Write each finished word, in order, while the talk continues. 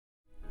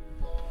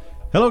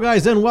Hello,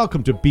 guys, and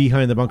welcome to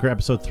Behind the Bunker,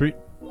 episode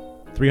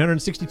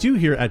 362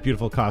 here at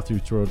beautiful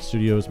Cawthooth Road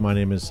Studios. My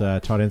name is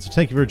Todd Ansich.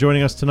 Thank you for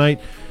joining us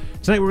tonight.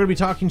 Tonight, we're going to be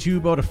talking to you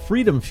about a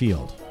freedom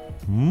field.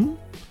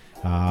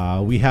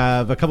 We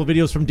have a couple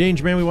videos from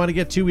Danger Man we want to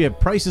get to. We have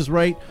Price is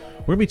Right.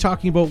 We're going to be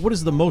talking about what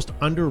is the most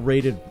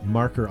underrated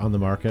marker on the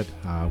market.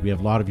 We have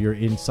a lot of your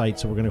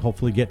insights, so we're going to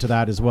hopefully get to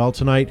that as well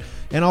tonight.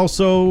 And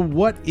also,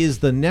 what is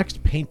the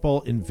next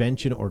paintball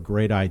invention or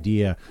great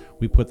idea?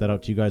 We put that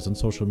out to you guys on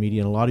social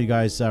media, and a lot of you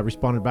guys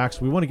responded back,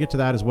 so we want to get to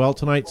that as well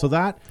tonight. So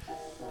that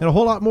and a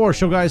whole lot more.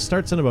 Show, guys,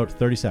 starts in about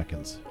 30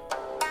 seconds.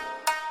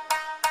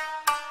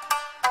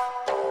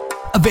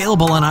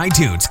 Available on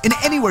iTunes and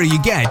anywhere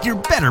you get your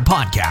better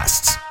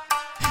podcasts.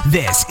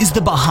 This is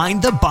the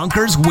Behind the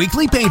Bunkers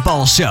Weekly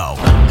Paintball Show.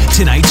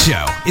 Tonight's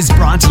show is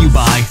brought to you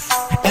by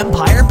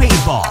Empire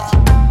Paintball,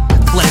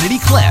 Planet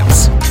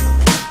Eclipse,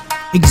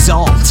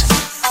 Exalt,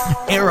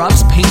 Air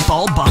Ups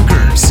Paintball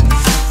Bunkers,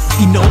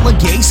 Enola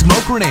Gay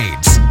Smoke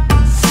Grenades,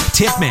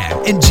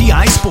 Tipman, and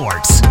GI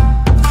Sports.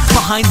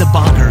 Behind the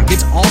Bunker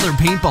gets all their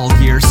paintball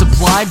gear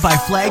supplied by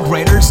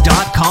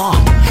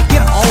FlagRaiders.com.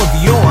 Get all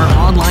of your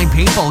online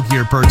paintball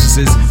gear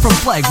purchases from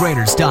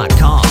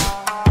FlagRaiders.com.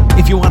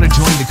 If you want to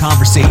join the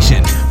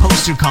conversation,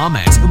 post your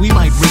comments and we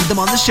might read them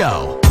on the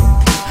show.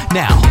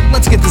 Now,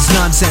 let's get this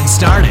nonsense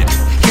started.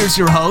 Here's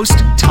your host,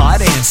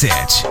 Todd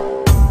Ansich.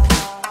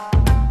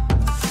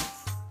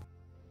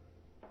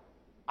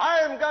 I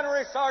am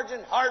Gunnery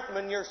Sergeant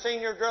Hartman, your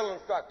senior drill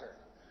instructor.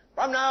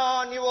 From now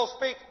on, you will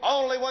speak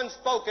only when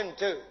spoken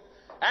to.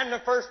 And the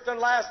first and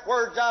last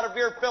words out of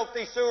your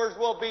filthy sewers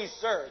will be,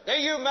 sir. Do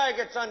you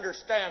maggots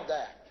understand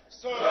that?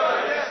 Sir,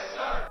 yes,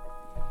 sir.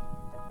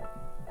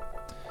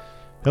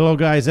 Hello,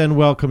 guys, and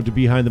welcome to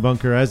Behind the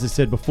Bunker. As I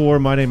said before,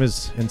 my name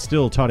is, and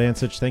still, Todd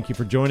Ansich. Thank you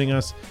for joining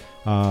us.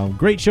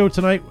 Great show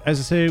tonight. As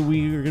I say,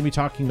 we are going to be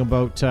talking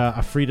about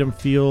a freedom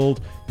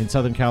field in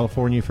Southern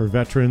California for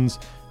veterans.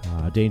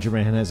 Danger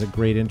Man has a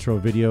great intro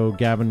video.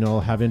 Gavin will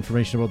have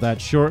information about that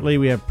shortly.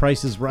 We have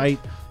Price is Right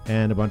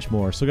and a bunch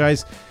more. So,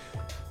 guys,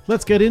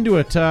 let's get into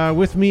it.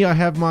 With me, I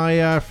have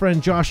my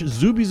friend Josh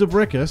Zuby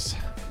Zabrickus.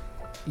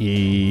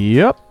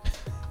 Yep.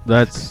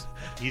 That's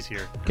He's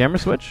here. camera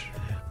switch.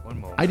 One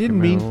moment. I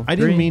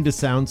didn't mean to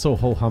sound so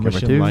ho-humish Camera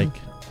and two. like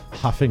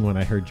huffing when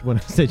I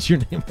said your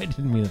name. I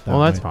didn't mean it that way.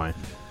 Well, that's fine.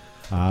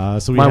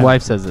 So My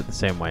wife says it the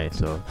same way,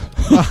 so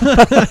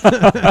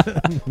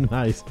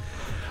nice.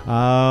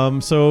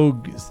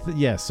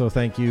 So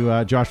thank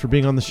you, Josh, for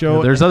being on the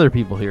show. there's other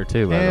people here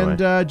too, by the way.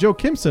 and Joe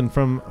Kimson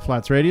from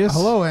Flats Radius.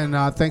 Hello, and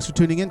thanks for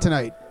tuning in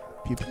tonight,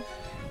 people.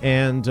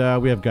 And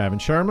we have Gavin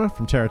Sharma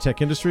from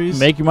TerraTech Industries.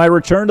 Making my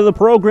return to the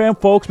program,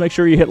 folks. Make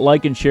sure you hit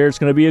like and share. It's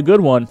going to be a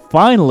good one.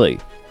 Finally.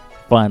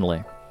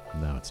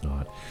 No, it's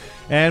not.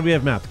 And we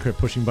have Matt the Crypt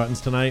pushing buttons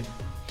tonight.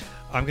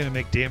 I'm going to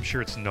make damn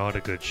sure it's not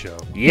a good show.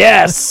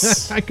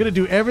 Yes. I'm going to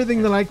do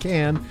everything that I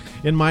can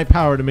in my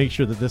power to make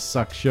sure that this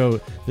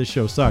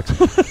show sucks.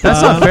 That's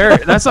not fair.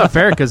 That's not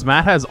fair because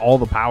Matt has all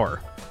the power.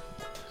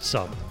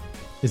 Some.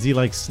 Is he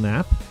like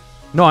Snap?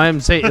 No, I'm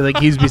saying like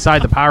he's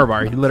beside the power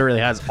bar. He literally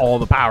has all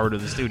the power to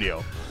the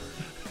studio.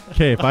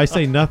 Okay, if I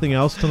say nothing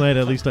else tonight,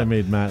 at least I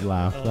made Matt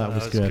laugh. Oh, that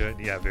was good.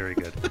 Yeah, very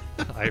good.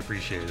 I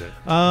appreciate it.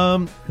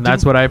 And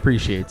that's what I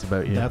appreciate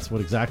about you. That's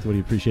exactly what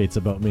he appreciates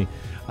about me.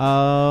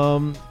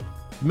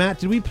 Matt,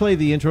 did we play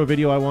the intro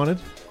video I wanted?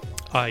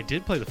 I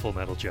did play the Full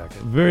Metal Jacket.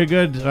 Very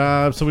good.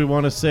 So we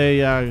want to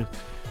say, I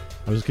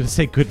was going to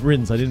say good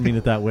riddance. I didn't mean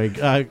it that way.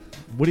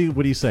 What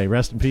do you say?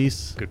 Rest in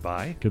peace.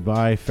 Goodbye.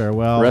 Goodbye.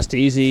 Farewell. Rest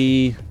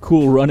easy.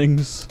 Cool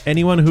runnings.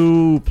 Anyone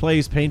who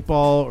plays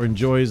paintball or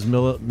enjoys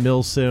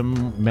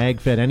Milsim,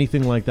 MagFed,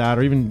 anything like that,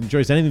 or even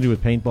enjoys anything to do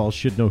with paintball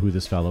should know who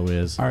this fellow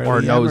is.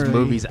 or knows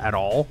movies at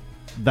all.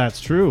 That's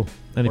true.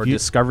 And Or if you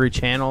Discovery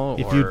Channel.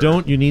 if you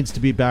don't, you needs to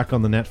be back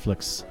on the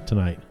Netflix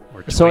tonight.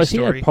 Or So Toy as he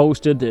Story. had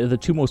posted, the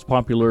two most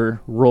popular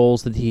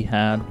roles that he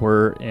had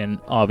were in,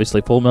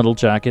 obviously, Full Metal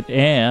Jacket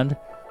and,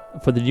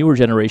 for the newer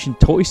generation,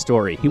 Toy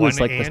Story. He was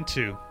One like and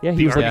two. he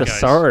The was like Army the guys.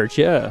 Sarge,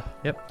 yeah.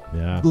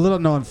 Yeah. Little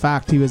known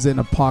fact, he was in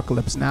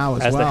Apocalypse Now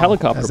as As well. the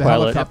helicopter as the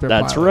pilot. helicopter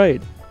That's pilot.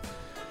 right.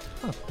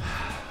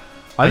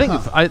 I think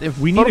if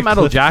We Full need a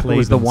Metal Cliff Jacket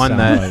was the Clavin one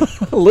that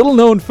soundbite. A little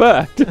known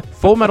fact.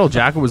 Full Metal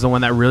Jacket was the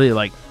one that really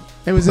like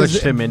It was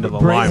pushed him into the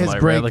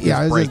limelight, right? Like his it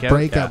was his breakout,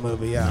 breakout yeah.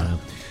 movie, yeah.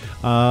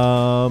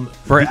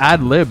 For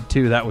ad lib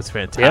too, that was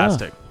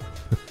fantastic.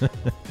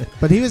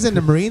 But he was in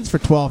the Marines for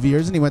 12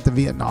 years, and he went to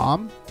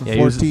Vietnam for Yeah,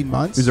 he was- 14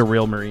 months. He was a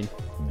real Marine.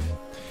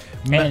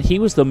 And he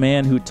was the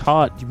man who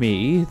taught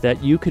me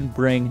that you can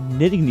bring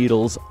knitting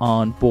needles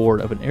on board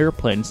of an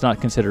airplane. It's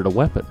not considered a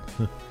weapon.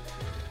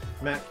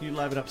 Matt, can you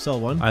live it up, Cell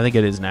 1? I think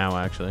it is now,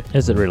 actually.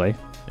 Is it really?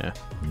 Yeah.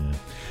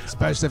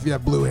 Especially if you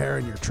have blue hair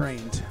and you're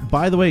trained.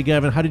 By the way,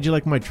 Gavin, how did you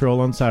like my troll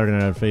on Saturday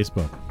night on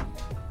Facebook?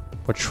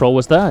 What troll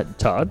was that,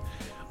 Todd?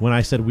 when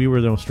I said we were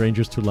no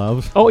strangers to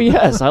love. Oh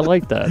yes, I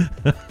like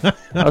that.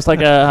 I was like,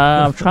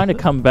 I'm trying to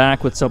come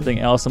back with something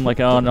else. I'm like,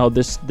 oh no,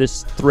 this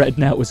thread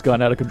now has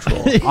gone out of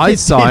control. I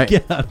saw it.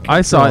 Get out of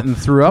I saw it control.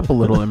 and threw up a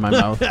little in my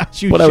mouth.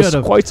 You But I was should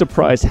have. quite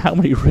surprised how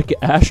many Rick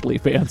Ashley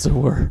fans there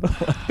were.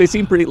 They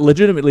seemed pretty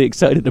legitimately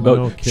excited about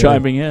No kidding.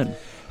 chiming in.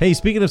 Hey,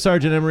 speaking of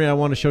Sergeant Emery, I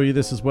want to show you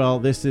this as well.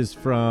 This is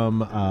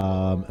from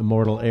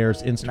Immortal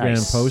Air's Instagram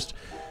Nice. post.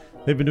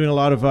 They've been doing a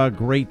lot of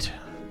great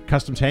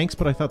custom tanks,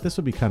 but I thought this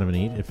would be kind of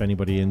neat if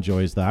anybody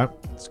enjoys that.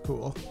 It's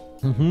cool.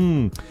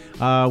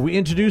 We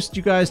introduced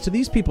you guys to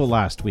these people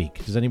last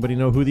week. Does anybody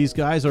know who these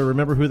guys or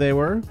remember who they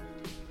were?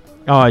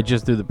 Oh, I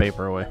just threw the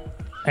paper away.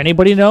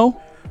 Anybody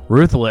know?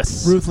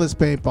 Ruthless. Ruthless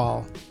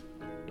paintball.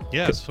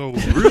 Yeah, so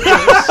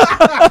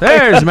Ruthless.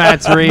 There's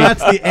Matt's read.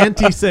 That's the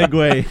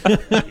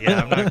anti-segue.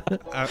 Yeah, I'm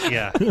not.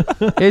 Yeah,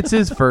 It's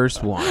his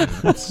first one.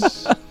 it's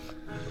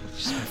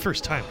just my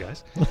first time,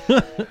 guys.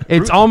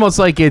 It's almost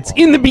like it's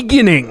in the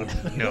beginning.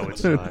 No,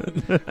 it's not.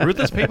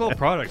 Ruthless Paintball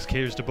Products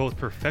caters to both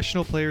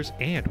professional players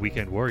and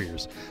weekend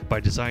warriors.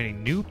 By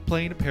designing new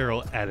playing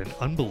apparel at an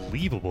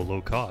unbelievable low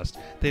cost,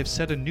 they have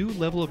set a new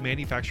level of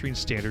manufacturing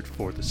standard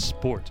for the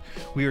sport.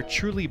 We are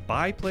truly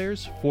by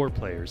players for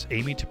players,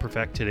 aiming to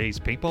perfect today's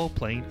paintball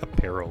playing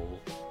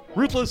apparel.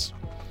 Ruthless!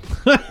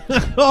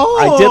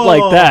 I did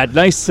like that.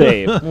 Nice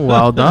save.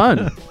 Well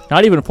done.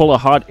 Not even full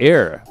of hot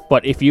air.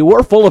 But if you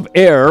were full of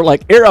air,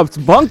 like Air Up's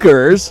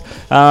bunkers,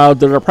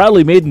 that are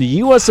proudly made in the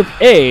US of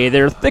A,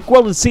 their thick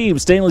welded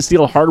seams, stainless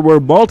steel hardware,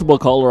 multiple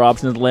color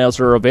options and layouts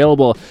are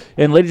available.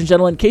 And ladies and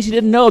gentlemen, in case you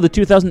didn't know, the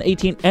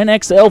 2018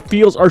 NXL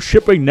Fields are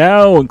shipping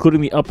now, including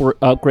the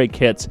upgrade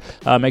kits.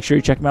 Make sure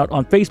you check them out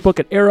on Facebook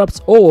at Air Ups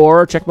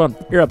or check them out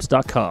on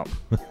airups.com.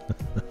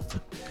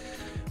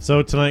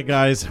 So tonight,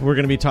 guys, we're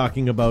going to be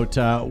talking about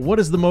what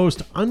is the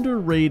most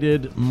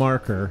underrated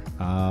marker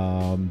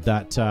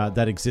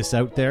that exists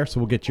out there. So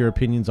we'll get your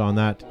opinions on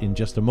that in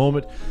just a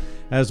moment,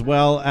 as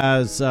well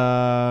as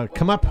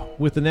come up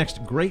with the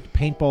next great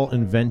paintball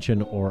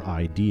invention or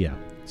idea.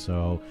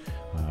 So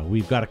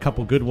we've got a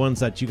couple good ones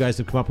that you guys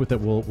have come up with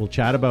that we'll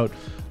chat about.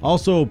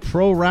 Also,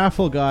 Pro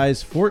Raffle,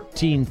 guys,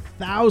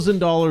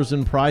 $14,000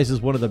 in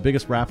prizes, one of the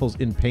biggest raffles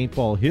in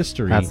paintball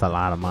history. That's a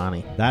lot of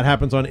money. That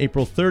happens on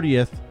April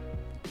 30th.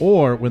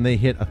 Or when they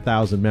hit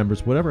 1,000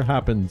 members, whatever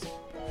happens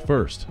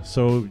first.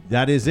 So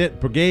that is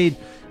it. Brigade,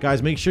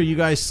 guys, make sure you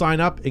guys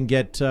sign up and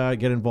get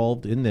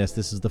involved in this.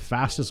 This is the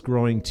fastest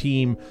growing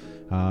team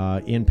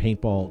in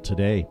paintball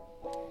today.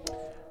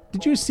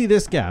 Did you see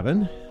this,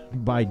 Gavin,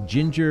 by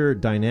Ginger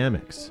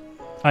Dynamics?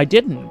 I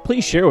didn't.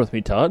 Please share with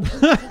me, Todd.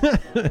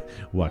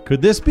 What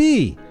could this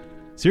be?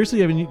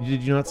 Seriously,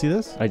 did you not see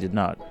this? I did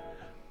not.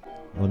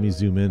 Let me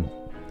zoom in.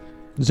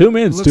 Zoom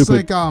in, Looks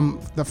stupid.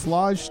 like the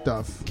Flage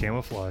stuff.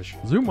 Camouflage.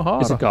 Zoom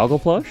hard. Is it goggle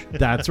plush?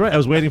 That's right. I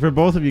was waiting for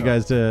both of you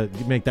guys to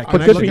make that But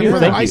connection. good for you.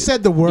 Thank I you.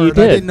 said the You word.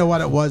 I did. didn't know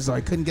what it was, though.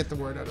 I couldn't get the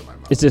word out of my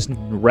mouth. Is this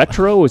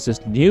retro? Is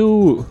this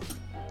new?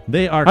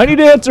 They are. I need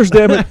answers,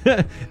 damn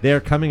it. They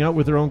are coming out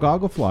with their own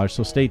goggle flash,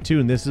 so stay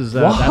tuned. This is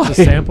Why? that's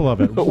a sample of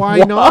it. Why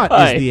not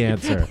Why? is the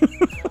answer.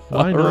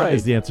 Why not right.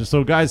 is the answer.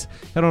 So, guys,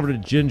 head over to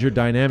Ginger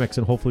Dynamics,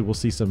 and hopefully we'll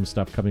see some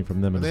stuff coming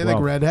from them Are as they well.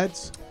 like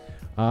redheads?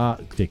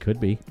 They could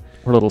be.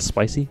 We're a little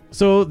spicy.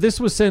 So this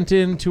was sent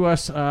in to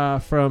us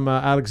from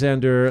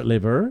Alexander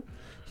Lever.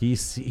 He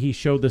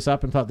showed this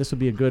up and thought this would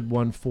be a good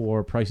one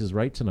for Price is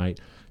Right tonight.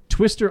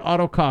 Twister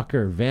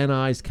Autococker, Van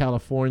Nuys,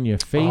 California.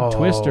 Fade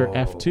Twister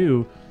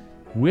F2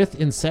 with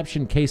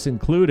Inception case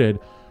included.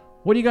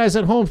 What do you guys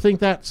at home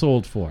think that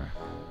sold for?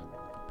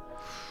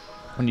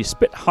 When you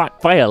spit hot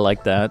fire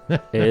like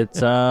that, it's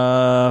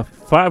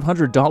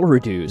 $500 You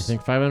reduce.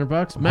 think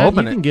 $500? Matt, you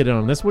hoping can get in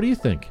on this. What do you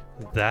think?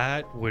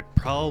 That would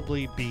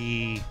probably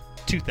be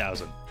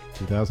 2,000.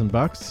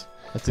 $2,000?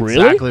 That's Really?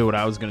 exactly what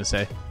I was going to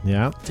say.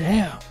 Yeah.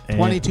 Damn. And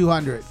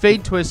 2,200.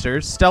 Fade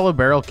Twisters, Stella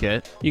Barrel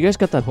Kit. You guys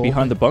got that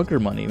behind the bunker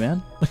money,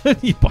 man.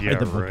 you buy Yeah,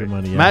 the bunker right.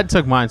 money. Yeah. Matt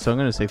took mine, so I'm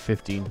going to say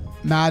 15.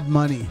 Mad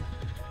money.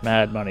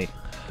 Mad money.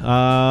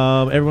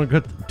 Everyone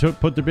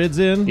put their bids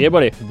in. Yeah,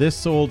 buddy. This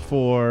sold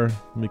for.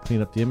 Let me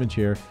clean up the image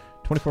here.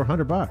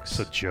 $2,400.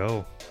 So,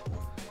 Joe,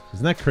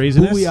 Isn't that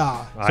craziness?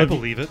 Booyah. I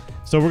believe it.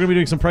 So we're gonna be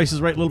doing some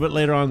prices right a little bit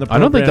later on in the I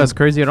program. don't think that's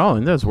crazy at all. I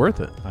think that's worth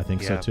it. I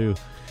think Yeah. so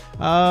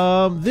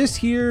too. This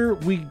here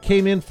we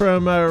came in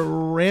from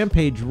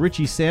Rampage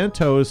Richie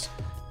Santos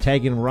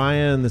tagging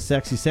Ryan the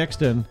Sexy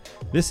Sexton.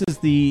 This is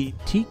the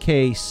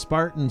TK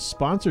Spartan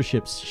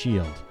sponsorship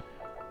shield.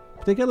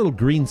 They got a little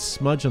green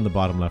smudge on the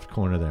bottom left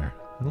corner there.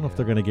 I don't know if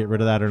they're going to get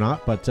rid of that or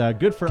not, but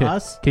good for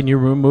us. Can you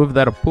remove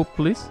that a poop,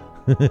 please?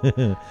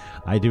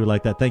 I do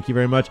like that. Thank you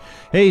very much.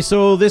 Hey,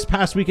 so this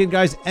past weekend,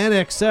 guys,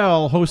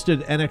 NXL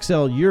hosted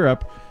NXL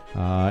Europe.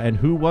 And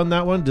who won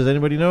that one? Does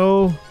anybody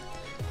know?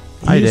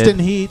 I did. Houston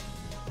Heat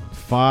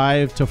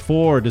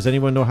 5-4. Does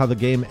anyone know how the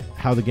game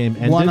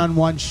ended?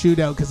 one-on-one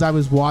shootout because I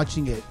was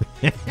watching it.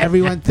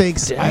 Everyone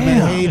thinks I'm a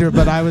Damn. hater,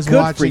 but I was Good for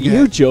watching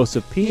you, it.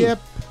 Joseph P.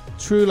 Yep.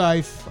 True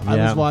life. I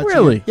Yeah. was watching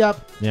Really? it.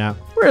 Yep. Yeah.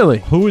 Really?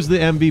 Who is the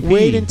MVP?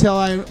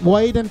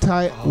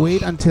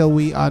 Wait until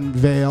we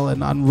unveil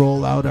and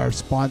unroll out our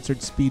sponsored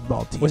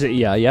speedball team. Was it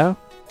yeah?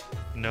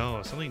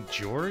 No, something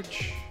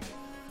George?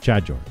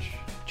 Chad George.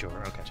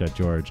 Okay. Chad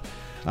George.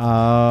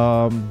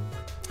 I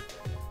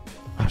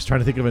was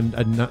trying to think of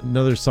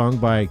another song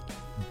by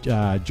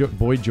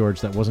Boy George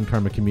that wasn't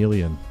Karma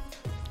Chameleon.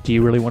 Do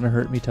you really want to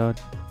hurt me,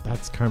 Todd?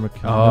 That's Karma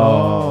Chameleon.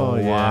 Oh,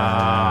 yeah.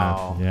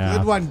 wow. Yeah.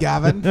 Good one,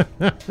 Gavin.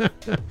 I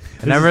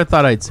never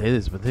thought I'd say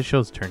this, but this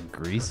show's turned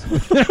greasy.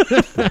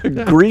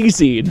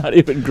 Greasy, not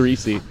even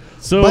greasy.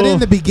 So, But in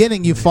the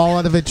beginning, you fall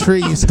out of a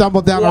tree, you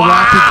stumble down a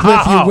rocky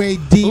cliff, you wade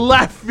deep,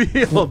 Left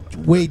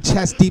field. wade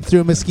chest deep through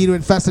a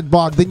mosquito-infested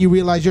bog. Then you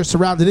realize you're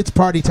surrounded. It's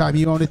party time.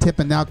 You own a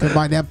Tippin now.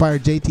 Combine Empire,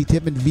 JT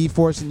Tippin,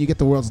 V-Force, and you get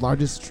the world's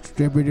largest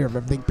distributor of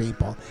everything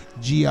paintball.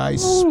 GI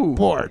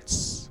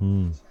Sports.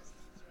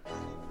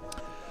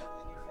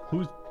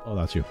 who's? Oh,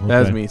 that's you.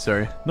 That's Okay. me,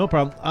 sorry. No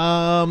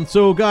problem.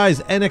 So,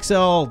 guys,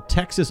 NXL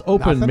Texas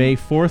Open, Nothing? May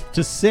 4th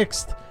to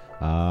 6th.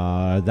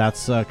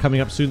 That's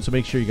coming up soon, so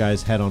make sure you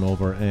guys head on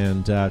over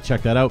and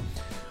check that out.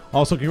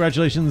 Also,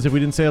 congratulations, if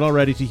we didn't say it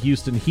already, to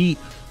Houston Heat.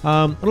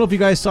 I don't know if you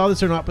guys saw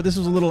this or not, but this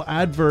was a little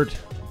advert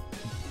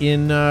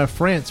in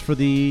France for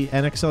the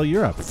NXL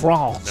Europe.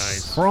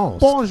 Nice. France.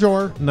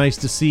 Bonjour. Nice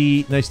to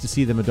see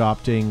them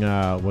adopting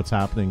what's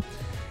happening.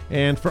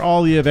 And for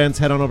all the events,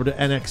 head on over to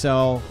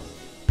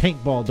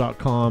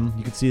NXLpaintball.com.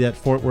 You can see that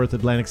Fort Worth,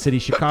 Atlantic City,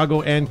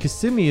 Chicago, and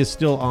Kissimmee is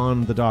still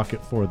on the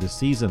docket for this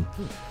season.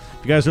 If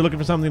you guys are looking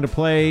for something to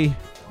play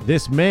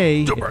this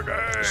May, Super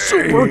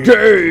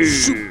gay.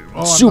 Oh,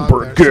 I'm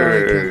Super not there.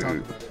 Sorry, gay. can't talk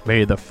about it.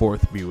 May the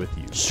 4th be with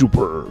you.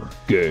 Super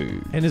gay.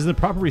 and is the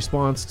proper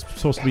response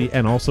supposed to be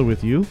 "and also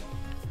with you"?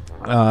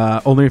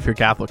 Only if you're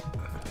Catholic.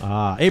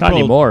 Not April,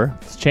 anymore.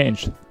 It's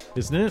changed.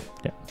 isn't it?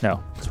 Yeah.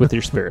 No, it's with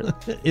your spirit.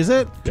 Is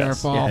it?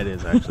 Careful. Yeah, it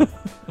is actually.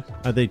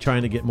 Are they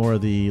trying to get more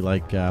of the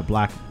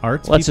black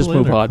arts? Let's people just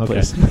move in, or- on,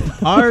 please.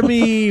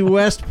 Army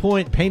West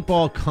Point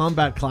Paintball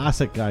Combat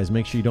Classic, guys.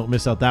 Make sure you don't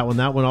miss out that one.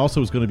 That one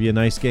also is going to be a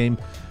nice game.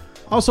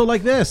 Also,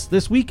 like this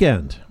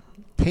weekend.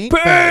 Paint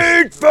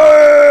Fest.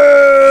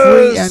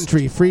 Free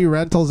entry, free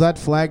rentals at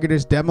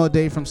Flagger's demo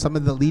day from some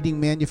of the leading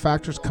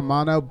manufacturers. Come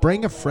on out.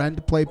 Bring a friend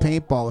to play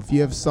paintball. If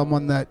you have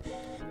someone that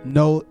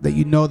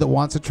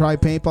wants to try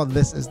paintball,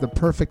 this is the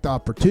perfect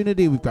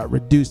opportunity. We've got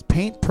reduced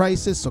paint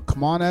prices, so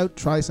come on out,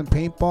 try some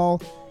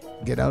paintball,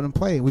 get out and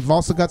play. We've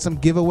also got some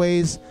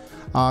giveaways.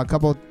 A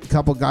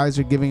couple guys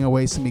are giving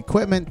away some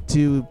equipment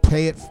to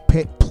play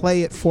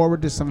it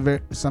forward to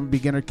some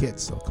beginner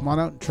kids. So come on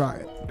out and try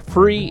it.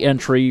 Free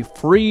entry,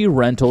 free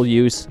rental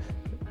use,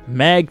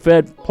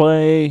 MagFed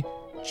play,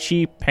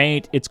 cheap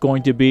paint. It's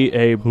going to be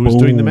a Who's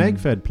doing the boom.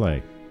 MagFed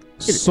play?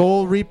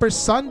 Soul Reaper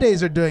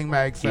Sundays are doing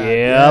MagFed.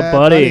 Yeah,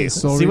 buddy.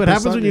 Soul See what Reaper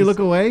happens when you Sundays. look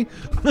away?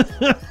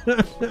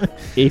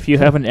 If you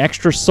have an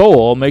extra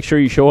soul, make sure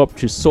you show up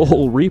to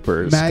Soul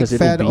Reapers because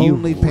it'll MagFed be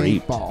only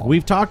great. paintball.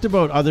 We've talked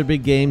about other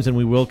big games, and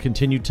we will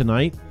continue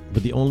tonight.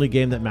 But the only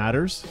game that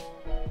matters,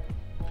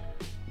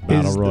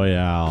 Battle Is the-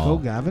 Royale.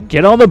 Go, Gavin.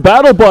 Get on the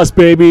battle bus,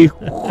 baby.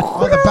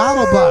 Oh, the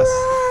battle bus.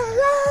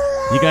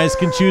 You guys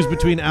can choose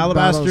between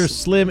Alabaster, Battles.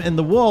 Slim, and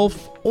the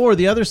Wolf, or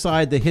the other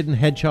side, the Hidden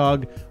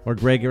Hedgehog or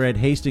Greg Red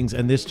Hastings.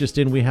 And this just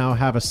in, we now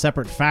have a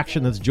separate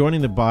faction that's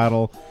joining the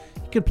battle.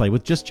 You can play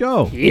with just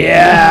Joe.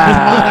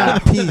 Yeah.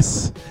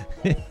 Peace.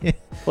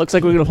 Looks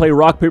like we're going to play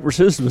rock, paper,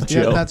 scissors with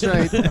Yeah, Joe. that's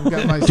right. I've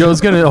got my Joe's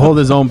going to hold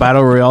his own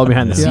battle royale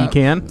behind the Yeah. sea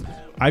can.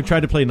 I've tried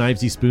to play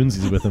Knivesy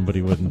Spoonsies with him, but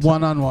he wouldn't.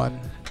 one-on-one.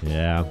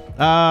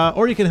 Yeah.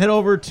 Or you can head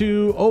over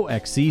to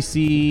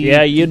OXCC.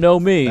 Yeah, you know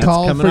me. That's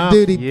Call coming for up.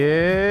 duty.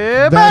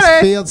 Yeah, Best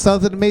buddy. field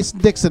south of the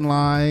Mason-Dixon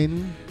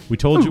line. We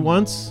told you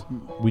once.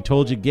 We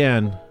told you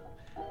again.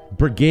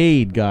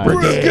 Brigade, guys.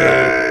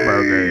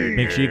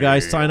 Make sure you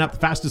guys sign up. The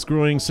fastest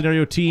growing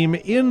scenario team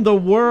in the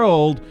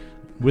world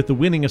with the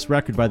winningest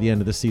record by the end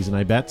of the season,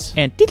 I bet.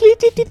 And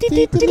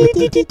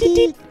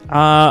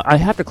I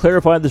have to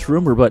clarify this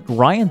rumor, but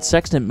Ryan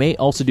Sexton may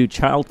also do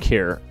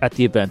childcare at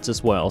the events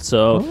as well.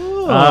 So,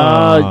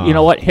 you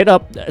know what?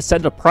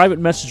 Send a private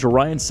message to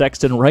Ryan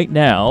Sexton right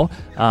now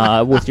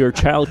with your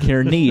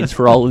childcare needs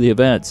for all of the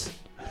events.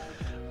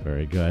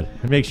 Very good.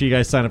 And make sure you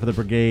guys sign up for the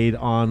Brigade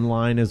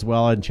online as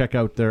well and check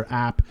out their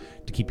app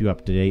to keep you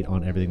up to date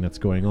on everything that's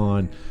going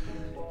on.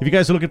 If you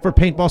guys are looking for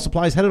paintball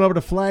supplies, head on over to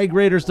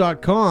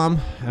flagraiders.com.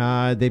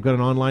 They've got an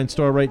online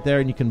store right there,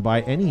 and you can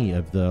buy any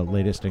of the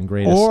latest and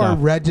greatest Or stuff.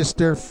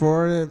 register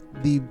for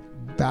the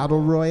Battle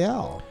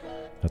Royale.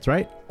 That's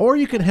right. Or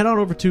you can head on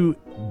over to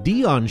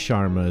Dion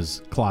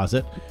Sharma's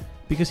closet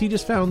because he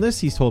just found this,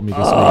 he's told me this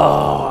week.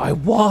 Oh, I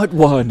want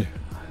one.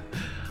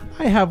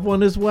 I have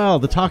one as well.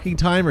 The talking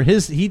timer.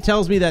 He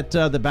tells me that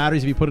the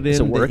batteries, if you put it in, Is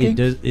it working?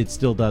 it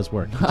still does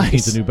work. He just Nice.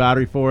 needs a new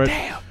battery for it.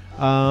 Damn.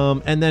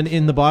 And then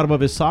in the bottom of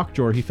his sock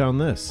drawer, he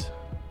found this.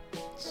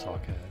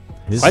 Socket.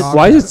 His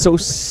Why is it so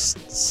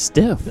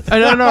stiff? I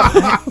don't know.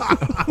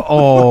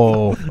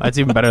 Oh, that's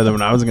even better than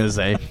what I was going to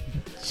say.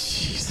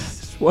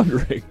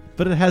 wondering.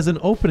 But it has an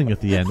opening at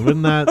the end.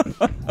 Wouldn't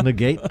that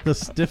negate the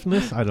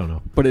stiffness? I don't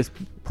know. But it's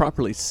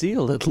properly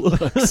sealed, it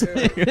looks.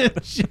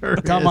 It sure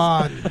Come is.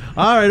 on.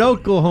 All right,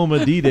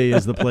 Oklahoma D-Day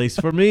is the place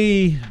for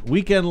me.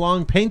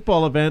 Weekend-long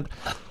paintball event.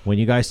 When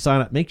you guys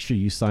sign up, make sure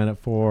you sign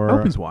up for I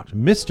hope he's watching.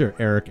 Mr.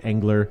 Eric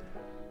Engler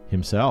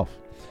himself.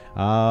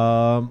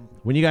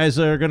 When you guys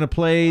are going to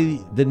play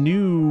the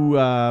new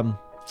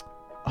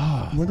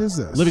What is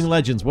this? Living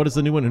Legends. What is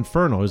the new one?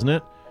 Inferno, isn't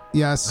it?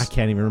 Yes. I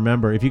can't even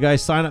remember. If you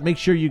guys sign up, make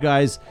sure you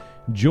guys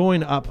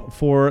join up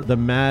for the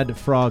Mad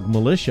Frog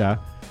Militia.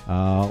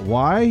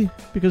 Why?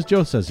 Because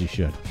Joe says you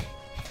should.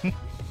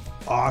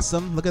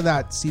 Awesome. Look at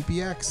that.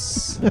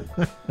 CPX.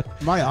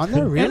 Am I on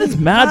there? Really? And it's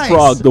Mad Nice.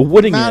 Frog, the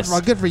woodiness. Mad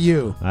Frog. Good for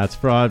you. That's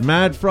fraud.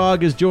 Mad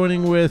Frog is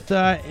joining with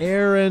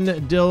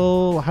Aaron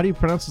Dill. How do you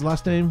pronounce his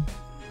last name?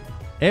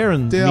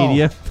 Aaron Dill.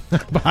 Media.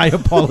 I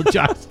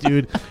apologize,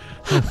 dude.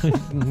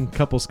 A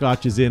couple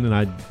scotches in, and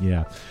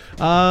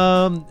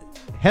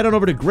head on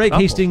over to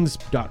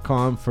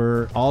GregHastings.com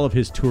for all of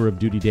his tour of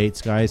duty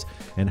dates, guys,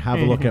 and have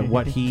a look at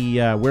what he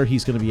where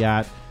he's going to be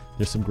at.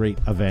 There's some great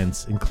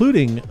events,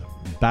 including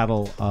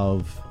Battle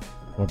Royale.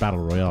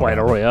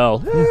 Battle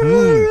Royale.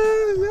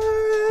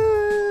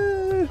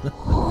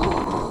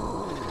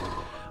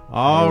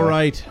 All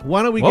right.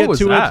 Why don't we What get was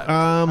to that? it?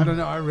 I don't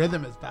know. Our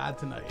rhythm is bad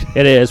tonight.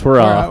 It is. We're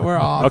off. We're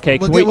off. Okay,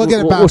 We'll can get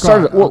it back we'll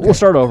start. on. We'll Okay.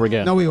 start over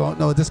again. No, we won't.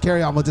 No, just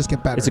carry on. We'll just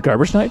get better. It's a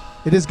garbage night.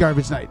 It is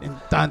garbage night. And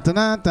dun, dun,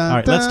 dun, dun, All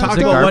right, let's dun, talk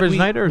it about garbage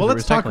night or is it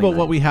let's talk recycling about night?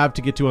 what we have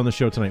to get to on the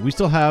show tonight. We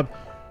still have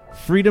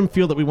Freedom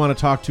Field that we want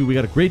to talk to. We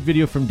got a great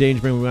video from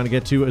Dangerman we want to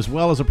get to, as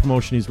well as a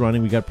promotion he's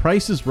running. We got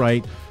Price is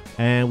Right,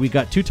 and we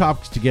got 2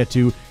 topics to get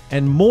to,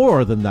 and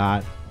more than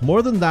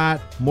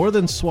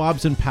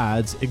swabs and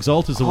pads.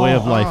 Exalt is a way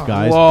of life,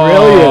 guys. Whoa.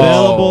 Brilliant.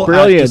 Available at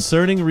Brilliant.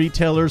 discerning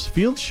retailers,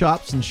 field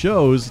shops, and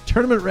shows.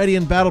 Tournament ready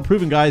and battle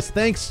proven, guys.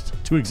 Thanks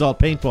to Exalt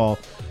Paintball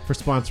for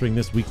sponsoring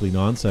this weekly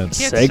nonsense.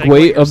 Can't Segue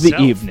segue of the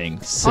yourself. evening. I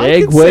can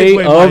Segue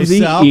segue of the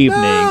myself.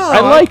 evening. No, I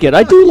like it.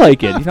 I do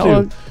like it. have You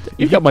know, to.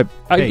 you've got my.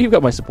 Hey. You've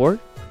got my support.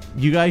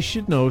 You guys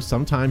should know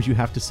sometimes you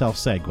have to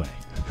self-segue.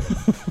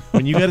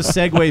 When you got a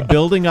segue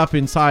building up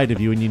inside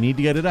of you and you need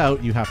to get it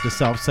out, you have to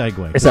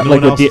self-segue. Is that No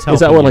like one what? else is Is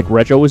that helping what you. like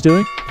Retro was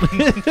doing?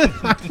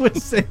 I would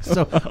say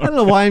so. I don't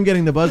know why I'm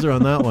getting the buzzer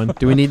on that one.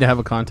 Do we need to have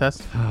a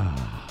contest?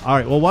 All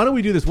right, well, why don't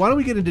we do this? Why don't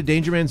we get into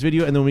Danger Man's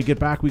video, and then when we get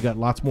back, we got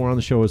lots more on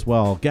the show as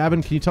well.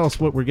 Gavin, can you tell us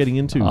what we're getting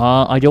into?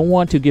 I don't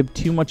want to give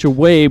too much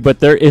away, but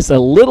there is a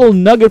little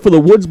nugget for the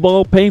Woods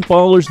Ball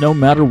paintballers. No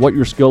matter what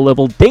your skill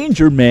level,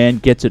 Danger Man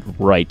gets it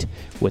right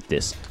with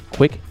this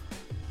quick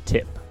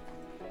tip.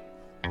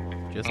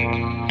 Just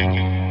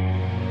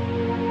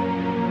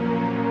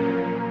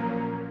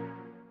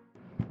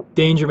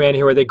Danger Man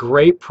here with a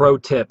great pro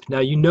tip. Now,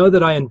 you know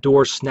that I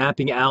endorse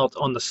snapping out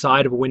on the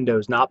side of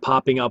windows, not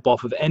popping up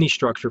off of any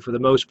structure for the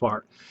most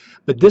part.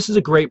 But this is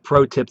a great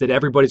pro tip that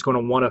everybody's going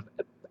to want to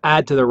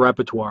add to their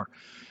repertoire.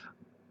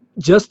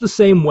 Just the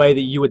same way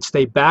that you would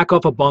stay back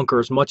off a bunker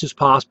as much as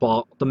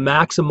possible to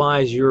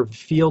maximize your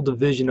field of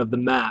vision of the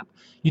map,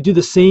 you do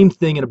the same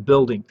thing in a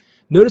building.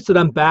 Notice that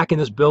I'm back in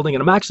this building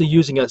and I'm actually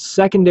using a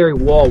secondary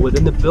wall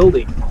within the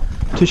building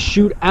to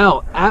shoot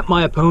out at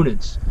my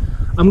opponents.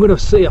 I'm going to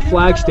see a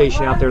flag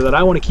station out there that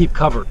I want to keep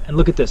covered. And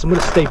look at this. I'm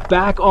going to stay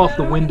back off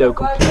the window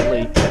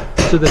completely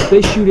so that if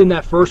they shoot in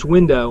that first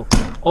window,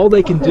 all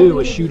they can do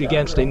is shoot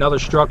against another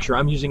structure.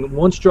 I'm using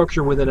one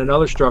structure within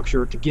another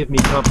structure to give me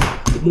cover.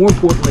 But more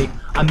importantly,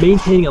 I'm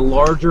maintaining a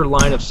larger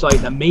line of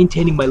sight. I'm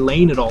maintaining my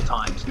lane at all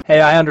times.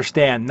 Hey, I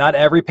understand. Not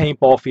every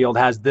paintball field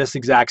has this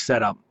exact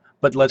setup.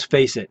 But let's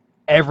face it.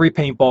 Every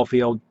paintball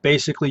field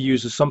basically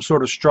uses some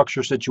sort of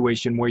structure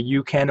situation where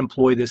you can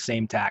employ this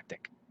same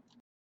tactic.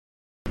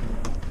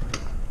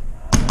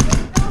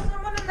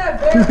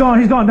 He's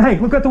gone. Hey,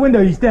 look out the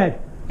window. He's dead.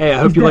 Hey, I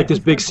hope you like this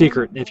big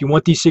secret. If you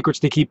want these secrets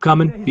to keep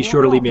coming, be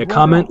sure to leave me a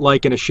comment,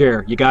 like, and a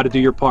share. You got to do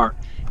your part.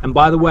 And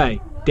by the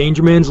way,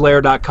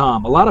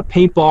 DangerMansLair.com. A lot of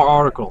paintball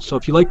articles. So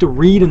if you like to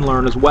read and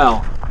learn as well,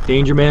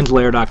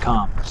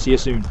 DangerMansLair.com. See you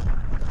soon.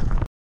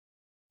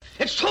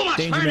 It's too much,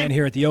 Danger Man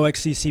here at the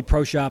OXCC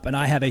Pro Shop, and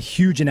I have a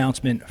huge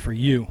announcement for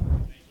you.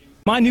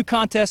 My new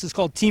contest is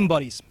called Team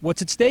Buddies.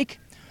 What's at stake?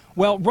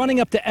 Well, running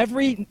up to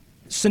every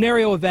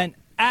scenario event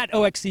at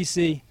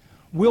OXCC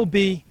will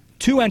be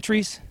 2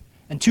 entries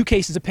and 2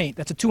 cases of paint.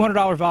 That's a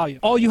 $200 value.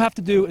 All you have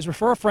to do is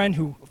refer a friend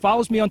who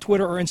follows me on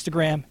Twitter or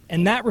Instagram,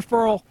 and that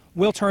referral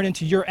will turn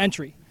into your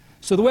entry.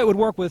 So the way it would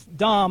work with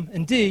Dom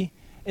and D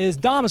is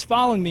Dom is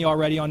following me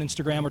already on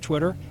Instagram or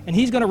Twitter, and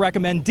he's going to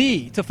recommend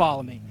D to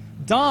follow me.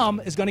 Dom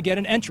is going to get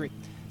an entry.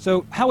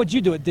 So how would you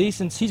do it, D?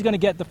 Since he's going to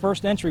get the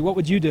first entry, what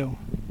would you do?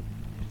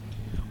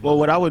 Well,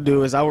 what I would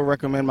do is I would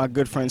recommend my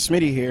good friend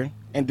Smitty here,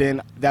 and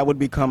then that would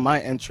become my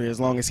entry as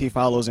long as he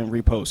follows and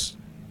reposts.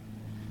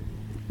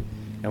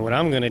 And what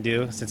I'm going to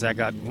do, since I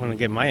want to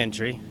get my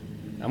entry,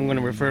 I'm going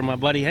to refer my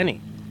buddy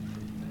Henny.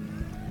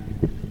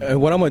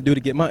 And what I'm going to do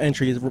to get my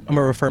entry is I'm going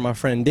to refer my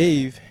friend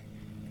Dave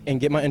and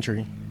get my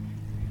entry.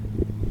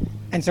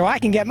 And so I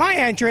can get my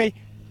entry,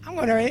 I'm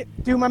going to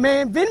do my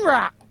man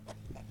Vinrock.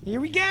 Here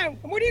we go.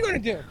 What are you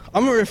going to do?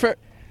 I'm gonna refer.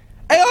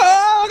 Hey,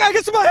 I gotta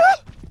get somebody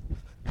help.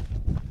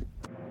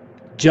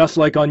 Just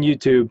like on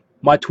YouTube,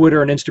 my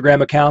Twitter and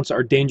Instagram accounts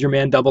are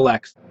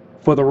DangermanXX.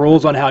 For the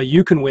rules on how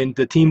you can win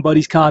the Team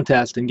Buddies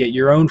contest and get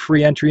your own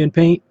free entry in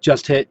paint,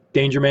 just hit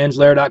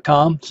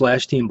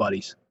dangermanslair.com/Team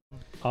Buddies.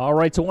 All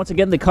right, so once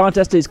again, the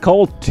contest is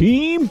called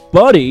Team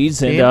Buddies.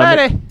 Team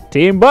Buddy.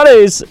 Team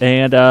Buddies.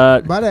 And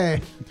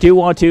Buddy. do you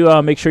want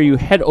to make sure you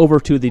head over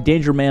to the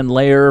Danger Man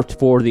lair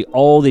for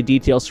all the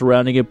details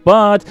surrounding it,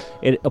 but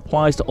it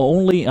applies to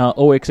only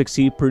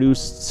OXXC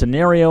produced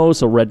scenarios,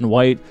 so red and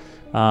white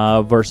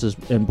versus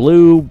in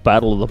blue,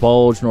 Battle of the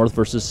Bulge, North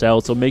versus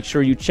South. So make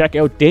sure you check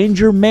out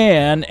Danger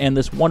Man and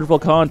this wonderful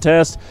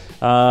contest,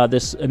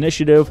 this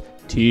initiative,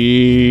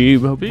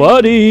 Team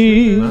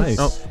Buddies. Nice.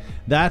 Oh.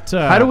 That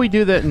How do we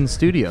do that in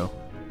studio?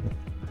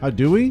 How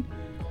do we?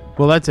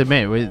 Well, that's it,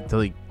 man.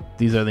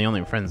 These are the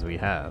only friends we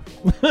have.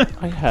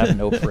 I have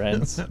no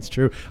friends. That's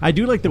true. I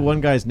do like the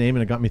one guy's name,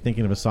 and it got me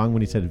thinking of a song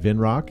when he said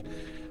Vinrock.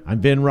 I'm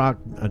Vinrock,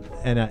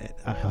 and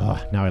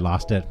now I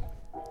lost it.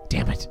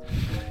 Damn it!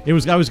 I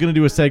was going to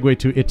do a segue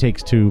to "It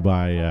Takes Two"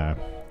 by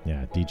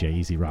DJ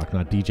Easy Rock,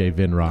 not DJ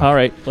Vinrock. All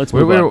right, let's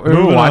We move on.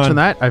 were watching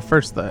that. I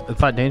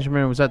thought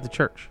Dangerman was at the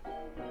church.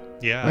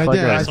 Yeah, I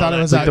did. I thought it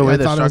was Like the way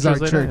the our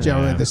structure's laid church. out? Yeah,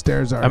 where the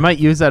stairs are. I might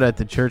use that at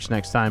the church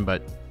next time,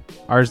 but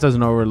ours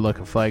doesn't overlook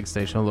a flag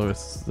station. It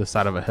looks the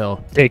side of a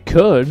hill. It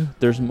could.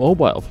 There's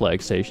mobile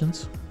flag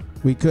stations.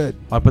 We could.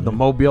 I'll put the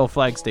Mobile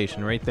flag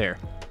station right there,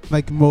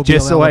 like Mobile,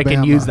 just so I can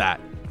Alabama. use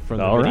that for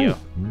the All video.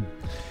 right.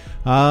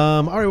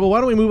 All right, well, why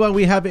don't we move on?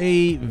 We have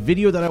a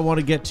video that I want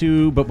to get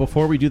to, but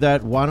before we do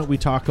that, why don't we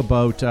talk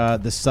about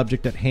the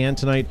subject at hand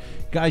tonight?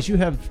 Guys, you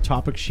have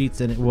topic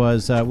sheets, and it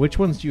was, which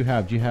ones do you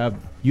have? You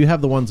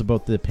have the ones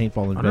about the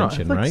paintball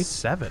invention, like right?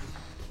 7.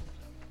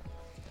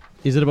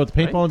 Is it about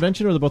the paintball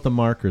invention or about the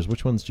markers?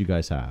 Which ones do you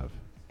guys have?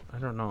 I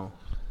don't know.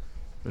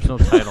 There's no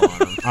title on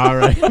them. All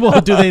right. Well,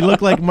 do they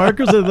look like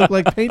markers or do they look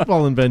like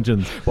paintball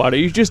inventions? Why don't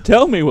you just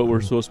tell me what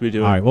we're supposed to be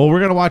doing? All right. Well, we're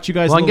going to watch you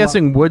guys. Well, I'm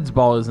guessing Woods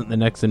Ball isn't the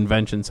next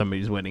invention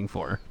somebody's waiting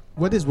for.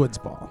 What is Woods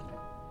Ball?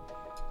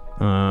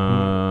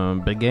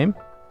 Big game?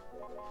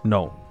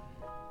 No.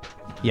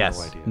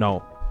 Yes.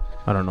 No.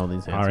 I don't know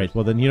these answers. All right.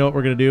 Well, then you know what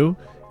we're going to do?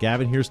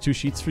 Gavin, here's 2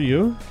 sheets for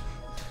you.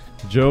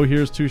 Joe,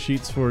 here's 2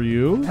 sheets for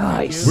you.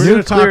 Nice. We're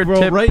going to talk Nuclear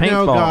about tip right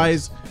now, paintballs.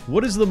 guys.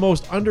 What is the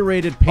most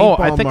underrated Oh, paintball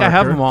I think I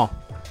have them all.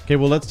 Okay,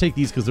 well, let's take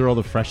these because they're all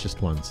the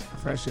freshest ones.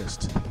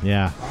 Freshest.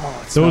 Yeah.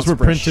 Oh, Those were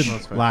fresh.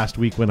 printed last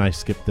week when I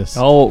skipped this.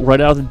 Oh, right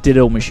out of the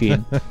Ditto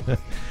machine.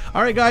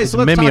 All right, guys, It's so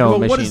let's a talk Mimeo about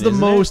what machine, is the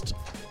isn't it? most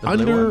The blue one.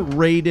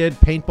 underrated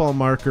paintball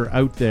marker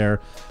out there.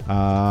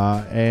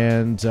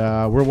 And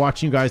we're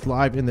watching you guys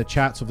live in the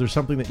chat, so if there's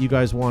something that you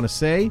guys want to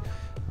say,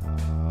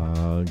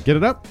 get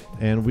it up,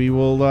 and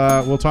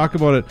we'll talk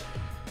about it.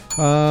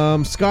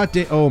 Scott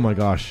oh my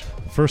gosh.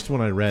 First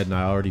one I read, and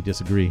I already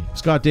disagree.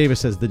 Scott Davis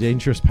says the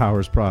Dangerous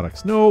Powers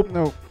products. Nope.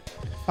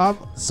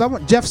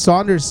 Jeff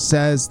Saunders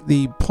says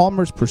the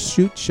Palmer's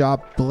Pursuit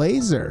Shop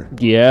Blazer.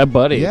 Yeah,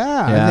 buddy.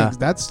 Yeah, I think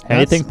that's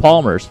anything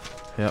Palmer's.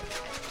 Yep.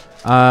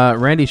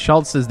 Randy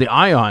Schultz says the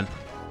Ion.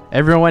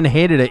 Everyone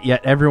hated it,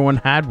 yet everyone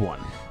had one.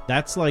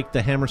 That's like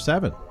the Hammer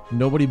 7.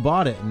 Nobody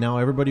bought it, and now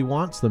everybody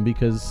wants them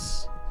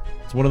because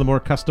it's one of the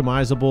more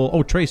customizable...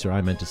 Oh, Tracer,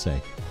 I meant to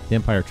say. The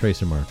Empire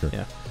Tracer marker.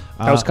 Yeah.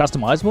 That was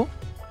customizable?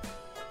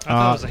 I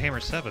thought it was a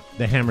Hammer 7.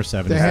 The Hammer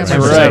 7. The is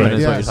Hammer right. 7, is what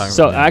yes. you're talking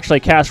So about, yeah. actually,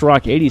 Cash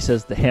Rock 80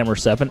 says the Hammer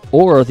 7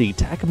 or the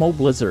Takamo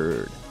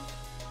Blizzard.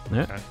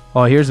 Yeah. Okay.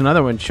 Oh, here's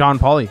another one. Sean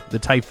Pauly, the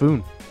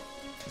Typhoon.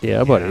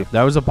 Yeah, buddy.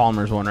 That was a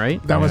Palmer's one,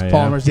 right? That was Yeah,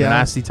 Palmer's. The Yeah.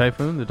 Nasty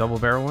Typhoon, the double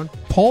barrel one.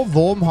 Paul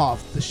Volmhoff,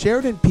 the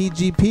Sheridan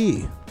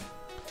PGP.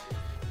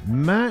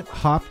 Matt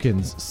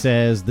Hopkins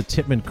says the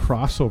Tippmann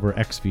Crossover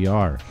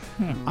XVR.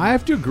 I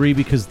have to agree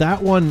because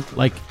that one,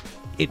 like,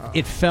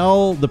 it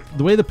fell the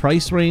way the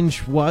price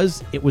range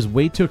was. It was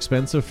way too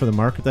expensive for the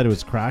market that it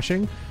was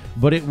crashing,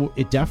 but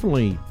it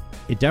definitely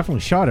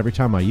shot every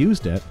time I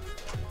used it.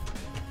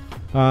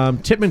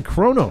 Tippmann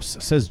Kronos,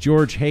 says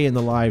George Hay in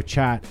the live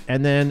chat,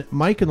 and then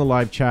Mike in the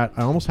live chat.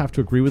 I almost have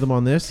to agree with him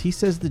on this. He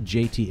says the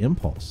JT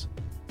Impulse.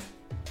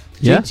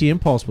 Yeah? JT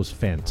Impulse was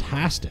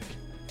fantastic.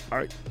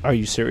 Are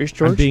you serious,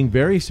 George? I'm being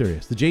very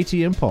serious. The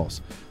JT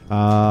Impulse.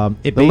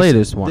 The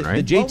latest one,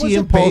 right? The What JT was it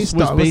Impulse based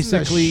was on?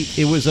 Wasn't basically,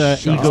 it was a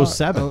Ego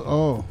 7.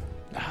 Oh.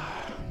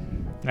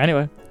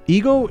 Anyway.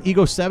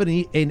 Ego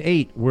 7 and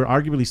 8 were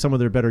arguably some of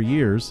their better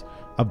years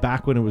of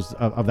back when it was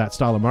of that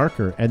style of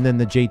marker. And then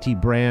the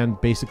JT brand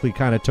basically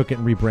kind of took it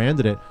and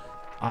rebranded it.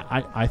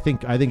 I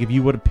think if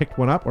you would have picked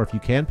one up, or if you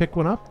can pick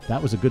one up,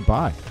 that was a good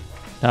buy.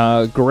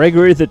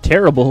 Gregory the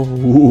Terrible.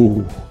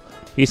 Ooh.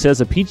 He says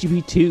a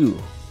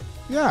PGP2.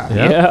 Yeah.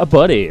 Yeah,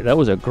 buddy. That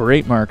was a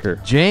great marker.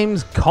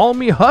 James Call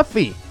Me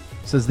Huffy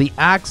says the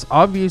Axe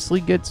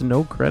obviously gets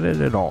no credit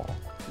at all.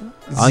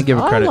 I'll give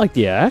it credit. I like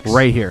the Axe.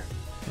 Right here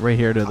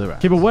to the Axe.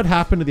 Okay, but what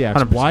happened to the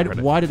Axe? 100%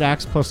 credit. Why did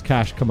Axe Plus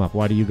Cash come up?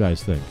 Why do you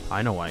guys think?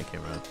 I know why it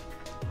came out.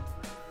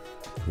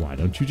 Why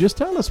don't you just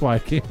tell us why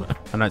it came up?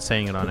 I'm not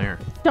saying it on air.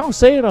 Don't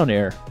say it on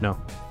air. No.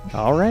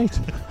 All right.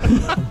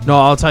 No,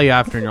 I'll tell you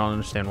after, and you'll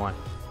understand why.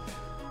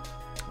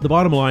 The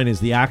bottom line is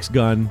the axe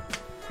gun.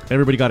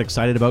 Everybody got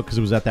excited about because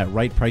it was at that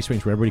right price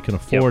range where everybody can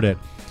afford it,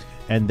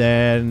 and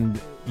then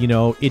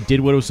it did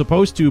what it was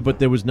supposed to, but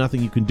there was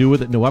nothing you can do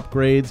with it. No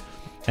upgrades.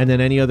 And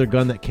then any other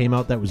gun that came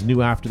out that was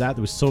new after that,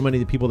 there was so many of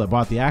the people that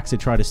bought the axe, they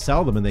tried to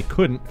sell them and they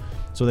couldn't.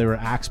 So they were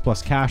axe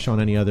plus cash on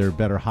any other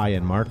better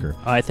high-end marker.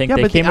 I think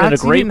they came in at a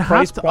great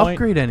price point.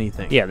 Upgrade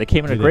anything. Yeah, they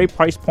came in at a great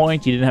price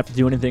point. You didn't have to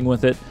do anything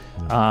with it.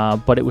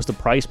 But it was the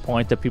price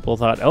point that people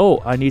thought,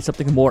 oh, I need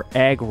something more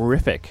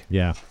agrific.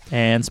 Yeah.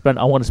 And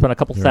I want to spend a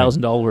couple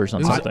 $1,000s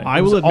on something. I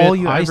will admit, all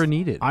you ever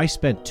needed. I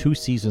spent 2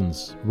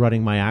 seasons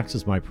running my axe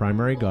as my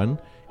primary gun,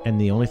 and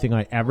the only thing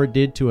I ever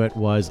did to it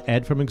was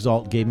Ed from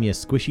Exalt gave me a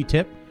squishy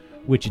tip,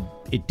 which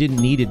it didn't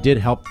need. It did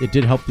help the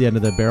end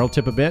of the barrel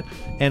tip a bit,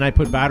 and I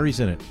put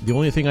batteries in it. The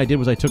only thing I did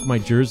was I took my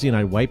jersey and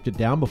I wiped it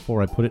down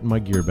before I put it in my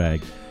gear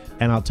bag.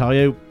 And I'll tell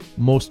you,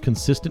 most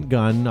consistent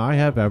gun I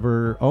have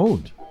ever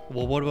owned.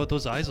 Well, what about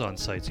those eyes-on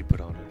sights you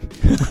put on it?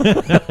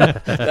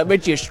 That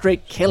made you a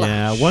straight killer.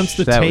 Yeah, once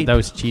the that tape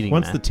was cheating.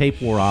 Once the tape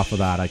wore off of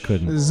that, I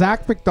couldn't.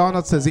 Zach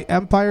McDonald says the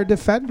Empire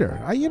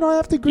Defender. I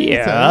have to agree with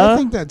that. Yeah. I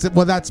think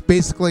that's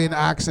basically an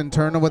axe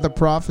internal with a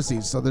prophecy,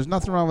 so there's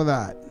nothing wrong with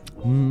that.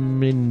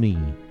 Mini.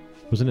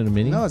 Wasn't it a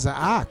mini? No, it's an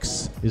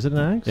axe. Is it an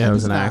axe? Yeah, it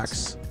was It's an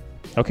axe.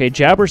 Okay,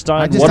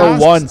 Jabberstein I'm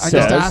 101 says.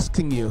 just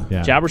asking you.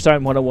 Yeah.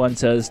 Jabberstein 101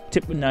 says,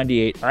 Tipman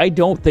 98. I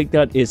don't think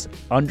that is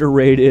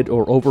underrated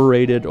or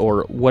overrated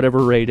or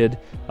whatever rated.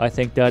 I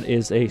think that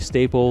is a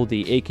staple,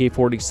 the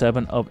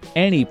AK-47 of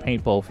any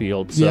paintball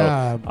field. So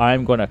Yeah.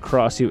 I'm going to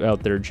cross you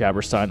out there,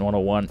 Jabberstein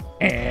 101.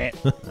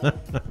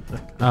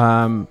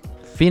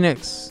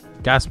 Phoenix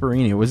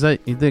Gasparini. Was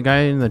that the guy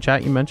in the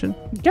chat you mentioned?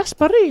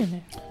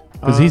 Gasparini.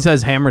 Because he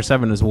says Hammer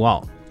 7 as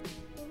well.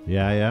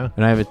 Yeah.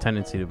 And I have a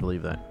tendency to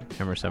believe that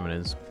Hammer 7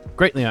 is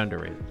greatly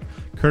underrated.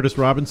 Curtis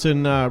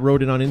Robinson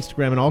wrote in on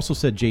Instagram and also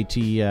said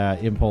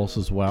JT Impulse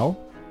as well.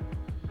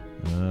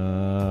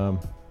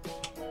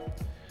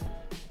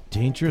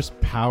 Dangerous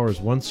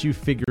Powers. Once you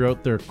figure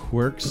out their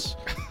quirks,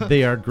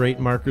 they are great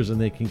markers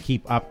and they can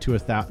keep up to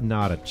 1,000.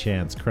 Not a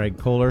chance. Craig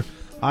Kohler.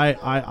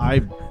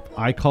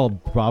 I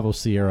called Bravo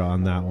Sierra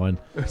on that one.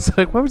 It's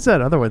like, what was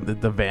that other one?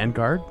 The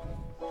Vanguard?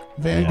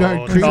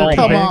 Vanguard Oh, Creed. Oh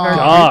Come my on.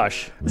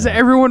 gosh. So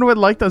everyone would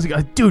like those.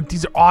 Dude,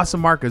 these are awesome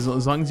markers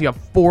as long as you have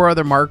 4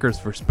 other markers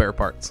for spare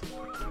parts.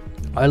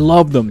 I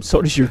love them.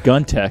 So does your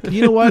gun tech.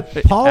 You know what?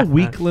 Paul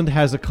Weekland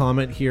has a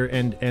comment here,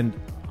 and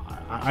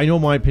I know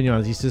my opinion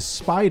on it. He says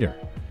Spider.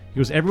 He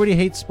goes, everybody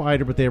hates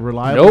Spider, but they have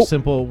reliable, Nope.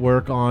 simple,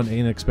 work on,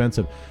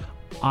 inexpensive.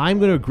 I'm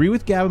going to agree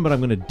with Gavin, but I'm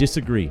going to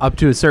disagree. Up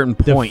to a certain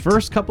point. The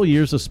first couple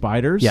years of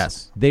Spiders,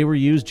 Yes. they were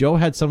used. Joe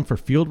had some for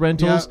field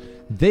rentals. Yeah.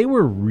 They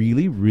were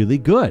really, really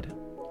good.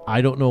 I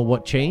don't know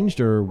what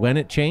changed or when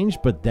it changed,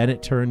 but then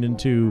it turned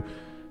into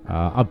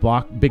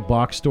big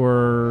box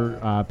store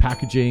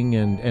packaging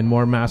and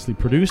more massively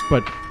produced.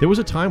 But there was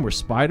a time where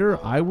Spider,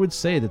 I would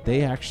say that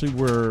they actually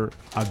were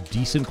of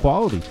decent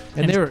quality,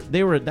 and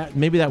they were that.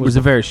 Maybe that It was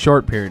a very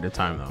short period of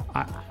time, though.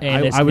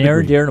 And it's I would near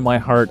agree. and dear to my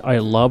heart. I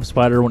love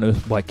Spider when it was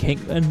by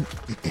Kingman.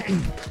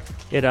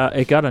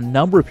 It got a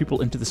number of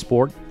people into the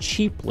sport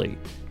cheaply,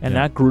 and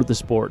that grew the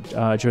sport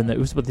it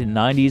was about the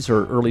 90s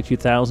or early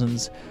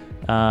 2000s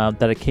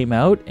that it came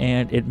out,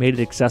 and it made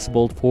it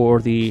accessible for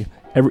the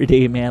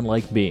everyday man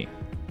like me.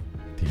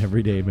 The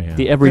everyday man.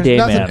 The everyday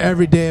There's nothing man.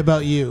 every day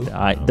about you.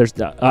 I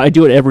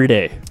do it every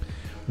day.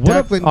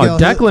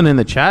 Declan in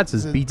the chat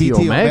says BT BT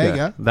Omega.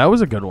 Omega. That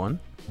was a good one.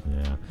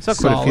 Yeah. Saw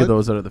quite a few Solid. of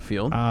those out of the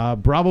field.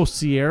 Bravo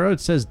Sierra, it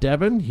says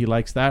Devin. He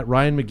likes that.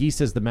 Ryan McGee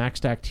says the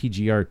MaxStack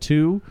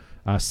TGR2.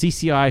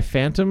 CCI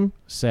Phantom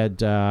said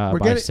by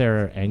getting-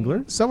 Sarah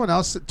Engler. Someone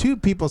else, 2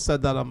 people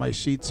said that on my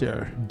sheets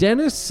here.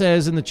 Dennis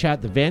says in the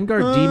chat the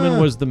Vanguard Demon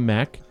was the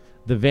mech.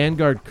 The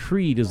Vanguard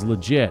Creed is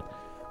legit.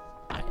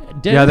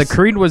 Yeah, the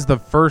Creed was the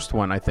first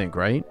one, I think,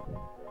 right?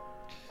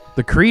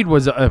 The Creed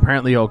was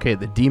apparently okay.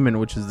 The Demon,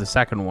 which is the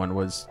second one,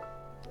 was...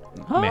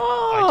 meh.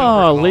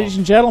 Oh, ladies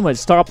and gentlemen,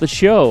 stop the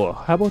show.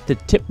 How about the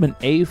Tipman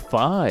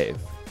A5?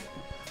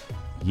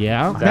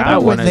 Yeah. Remember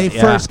when they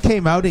first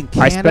came out in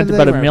Canada? I spent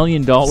about $1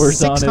 million on it.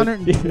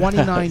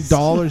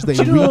 $629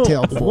 they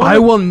retailed for. I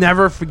will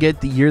never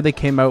forget the year they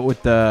came out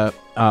with the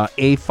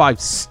A5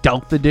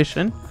 Stealth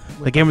Edition.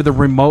 They came with the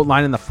remote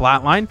line and the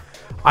flat line.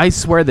 I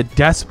swear the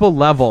decibel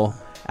level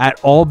at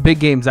all big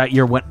games that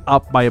year went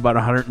up by about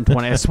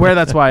 120. I swear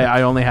that's why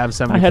I only have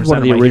 70%. I had one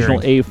of the my original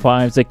hearing.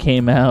 A5s that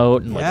came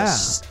out and like Yeah. a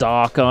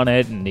stock on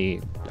it and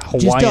the you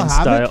still Hawaiian have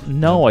style. it?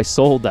 No, I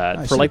sold that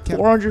I for like should've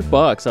kept-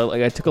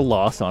 $400. I took a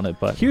loss on it,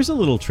 but Here's a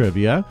little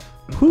trivia.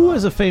 Who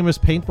is a famous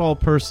paintball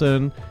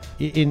person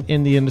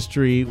in the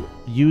industry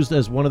used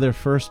as one of their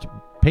first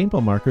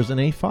paintball markers an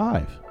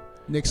A5?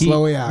 Nick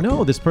Slowiak.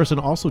 No, this person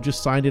also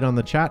just signed it on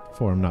the chat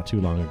forum not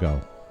too long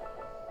ago.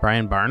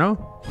 Brian Barno?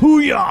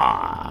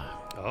 Hoo-yah!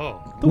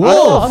 Oh. The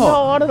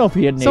no, I don't know if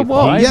he had an It's a A5.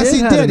 wolf. Yes, he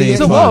have did. an He, A5. It's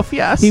a wolf,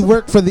 yes. he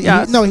worked for the.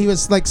 Yes. He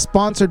was like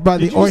sponsored by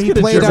the. Did you Or just he get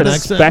a played German at a.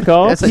 accent? Spec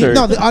off? Yes,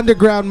 No, the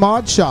underground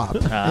mod shop.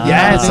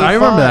 Yes, I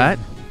remember that.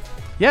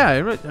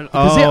 Yeah,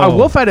 because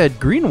Wolf had a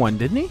green one,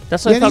 didn't he?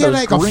 That's Yeah, he had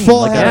like a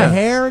full head of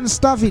hair and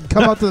stuff. He'd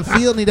come out to the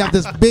field and he'd have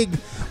this big,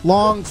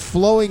 long,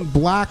 flowing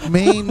black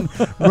mane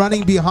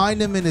running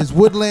behind him in his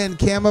woodland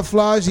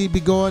camouflage. He'd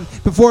be going,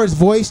 before his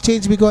voice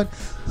changed, he'd be going,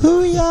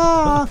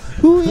 hoo-yah,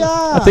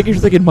 hoo-yah. I think you're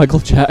thinking Michael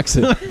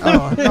Jackson.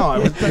 Oh,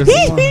 no. This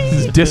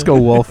is Disco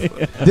Wolf.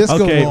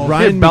 Disco Okay, Wolf.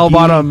 Ryan bell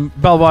McGee.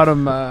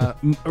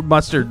 bottom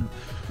mustard.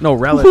 No,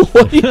 relish.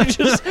 What are you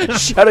just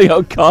shouting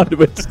out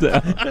condiments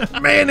now?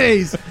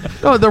 Mayonnaise.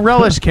 No, the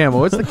relish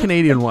camo. It's the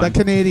Canadian one. The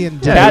Canadian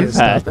Cad jazz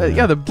Pad. stuff.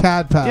 Yeah, the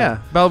Cad Pad. Yeah,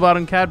 bell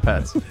bottom cad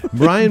pads.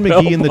 Brian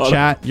McGee in the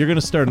chat, you're going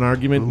to start an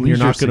argument and you're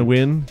Leisure not going to suit.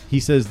 win. He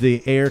says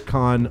the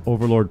Aircon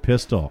Overlord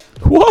pistol.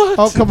 What?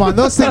 Oh, come on.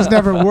 Those things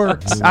never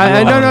worked.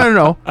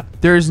 No.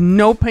 There's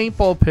no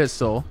paintball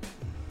pistol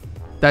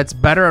that's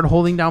better at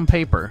holding down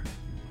paper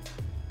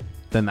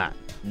than that.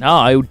 No,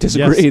 I would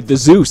disagree. Yes. The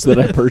Zeus that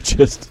I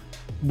purchased.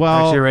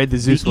 Well, Actually, right, the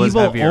Zeus was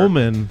Evil heavier.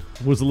 Omen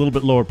was a little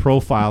bit lower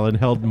profile and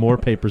held more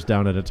papers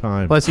down at a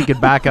time. Plus, you could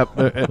back up.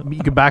 You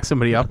could back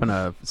somebody up in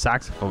a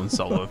saxophone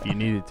solo if you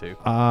needed to.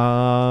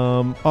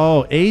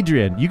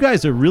 Adrian, you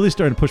guys are really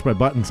starting to push my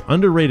buttons.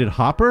 Underrated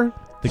hopper,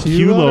 the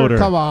Q Q-loader? loader.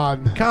 Come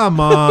on. Come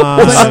on.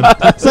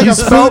 It's like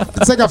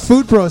a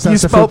food processor. You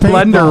spelled for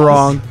blender paintballs.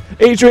 wrong.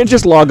 Adrian,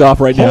 just log off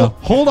right now.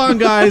 Hold on,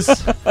 guys.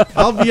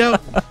 I'll be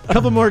out a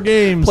couple more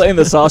games. Playing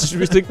the sausage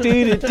music.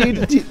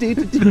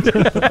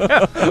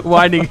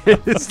 Winding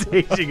his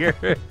staging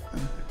here.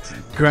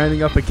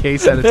 Grinding up a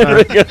case at a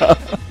time.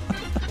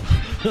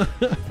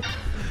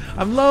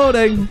 I'm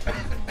loading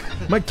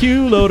my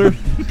Q loader.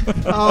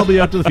 I'll be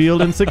out to the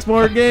field in 6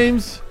 more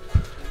games.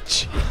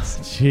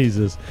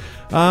 Jesus.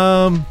 You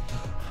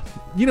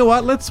know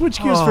what? Let's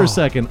switch gears for a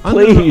second.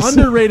 Please.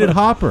 Underrated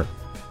hopper.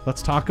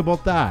 Let's talk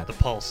about that. The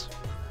Pulse.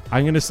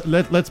 I'm gonna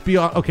let's be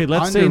okay.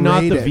 Let's say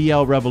not the Underrated.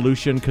 VL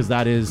Revolution because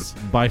that is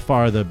by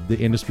far the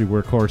industry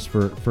workhorse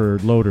for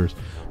loaders.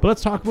 But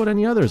let's talk about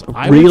any others.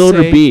 I would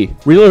Reloader say- B.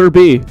 Reloader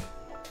B. That's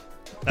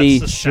The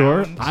the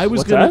Sure. sound. I was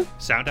What's gonna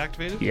that? Sound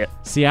activated? Yeah.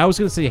 see. I was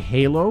gonna say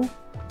Halo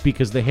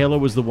because the Halo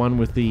was the one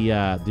with the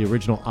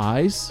original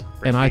eyes,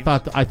 and I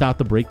thought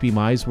the Break Beam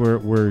eyes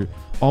were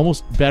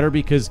almost better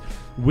because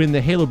when the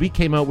Halo B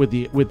came out with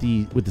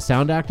the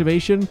sound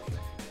activation.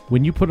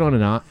 When you put it on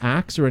an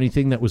axe or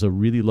anything that was a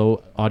really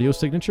low audio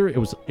signature, it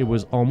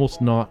was almost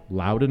not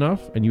loud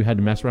enough, and you had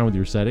to mess around with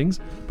your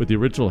settings. But the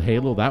original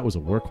Halo, that was a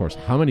workhorse.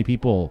 How many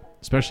people,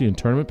 especially in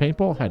tournament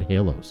paintball, had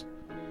Halos?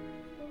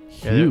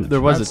 Yeah, Huge.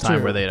 there was That's a time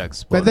true. where they'd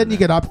explode. But then you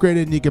could upgrade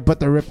it and you could put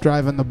the rip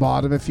drive on the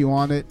bottom if you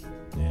want it.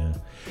 Yeah.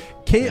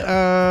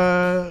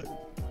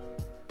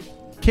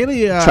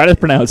 Kaylee, Try to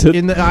pronounce it.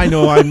 I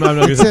know. I'm not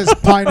It says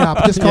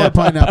pineapple. Just call it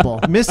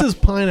pineapple.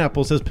 Mrs.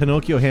 Pineapple says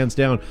Pinocchio hands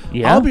down.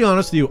 Yeah? I'll be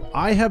honest with you.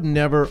 I have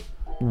never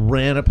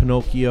ran a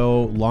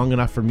Pinocchio long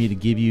enough for me to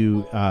give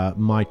you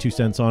my 2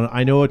 cents on it.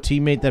 I know a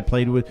teammate that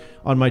played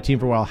on my team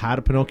for a while had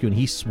a Pinocchio and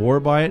he swore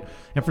by it.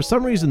 And for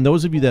some reason,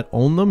 those of you that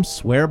own them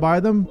swear by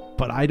them,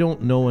 but I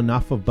don't know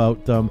enough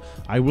about them.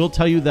 I will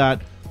tell you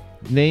that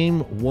name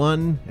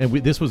one, and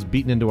this was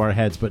beaten into our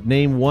heads, but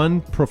name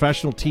one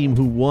professional team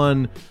who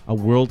won a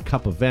World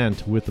Cup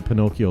event with the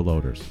Pinocchio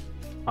loaders.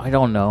 I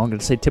don't know. I'm going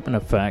to say Tip and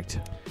Effect.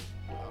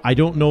 I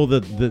don't know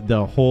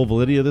the whole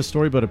validity of this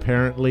story, but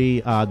apparently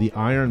the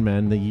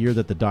Ironmen, the year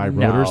that the Die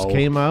Rotors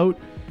came out,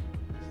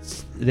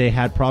 they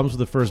had problems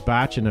with the first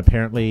batch, and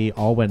apparently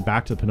all went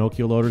back to the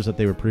Pinocchio loaders that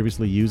they were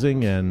previously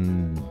using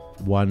and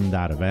won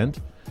that event.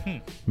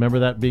 Remember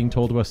that being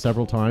told to us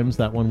several times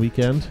that one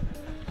weekend?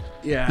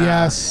 Yeah.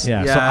 Yes.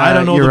 Yeah, so I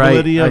don't know the you're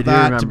validity right. of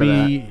I do that to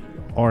remember be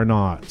or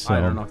not. So. I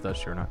don't know if that's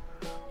true or not.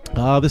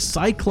 The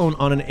Cyclone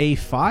on an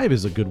A5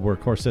 is a good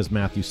workhorse, says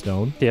Matthew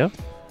Stone. Yeah.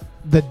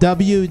 The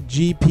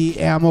WGP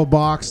ammo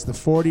box, the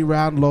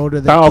 40-round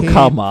loader. That Oh, came.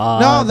 come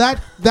on. No,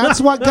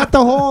 that's what got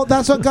the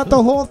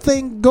whole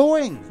thing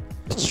going.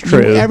 It's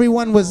true.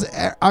 Everyone was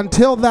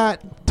until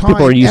that time.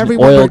 People were using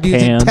everyone oil were using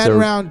cans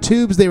 10-round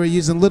tubes. They were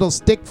using little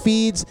stick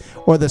feeds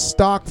or the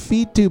stock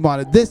feed tube on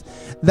it.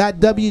 That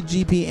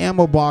WGP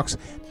ammo box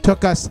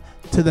took us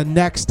to the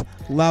next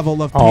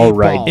level of paintball. All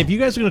right. If you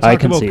guys are going to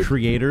talk about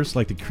creators,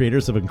 like the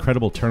creators of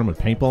incredible tournament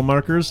paintball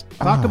markers,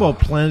 talk about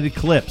Planet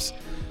Eclipse.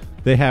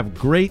 They have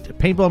great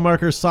paintball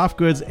markers, soft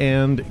goods,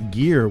 and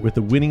gear with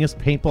the winningest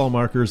paintball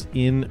markers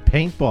in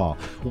paintball.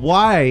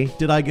 Why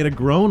did I get a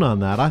groan on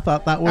that? I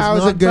thought that was That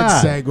was not a good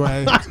bad.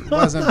 segue.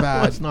 Wasn't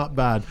bad. It's not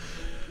bad.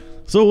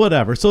 So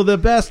whatever. So the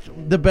best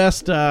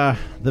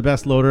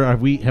loader.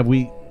 Have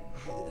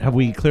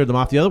we cleared them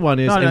off? The other one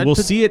is, and we'll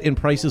see it in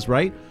Prices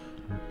Right.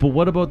 But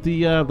what about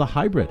the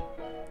hybrid?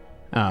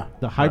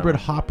 The hybrid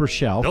hopper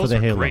shell Those for the are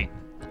Halo. great.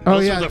 Oh,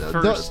 Those yeah. are the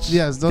first.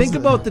 Think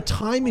about the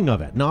timing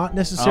of it, not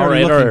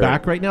necessarily looking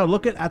back right now.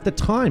 Look at the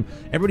time.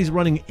 Everybody's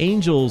running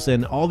Angels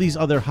and all these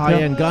other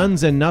high-end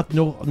guns and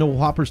no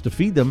hoppers to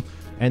feed them.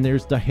 And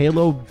there's the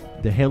Halo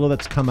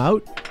that's come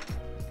out.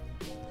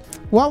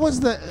 What was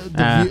there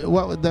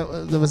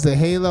was the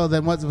Halo?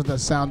 Then what was the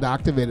sound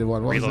activated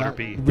one? What was Reloader that?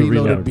 B.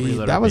 Reloader B.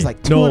 Reloader That was B.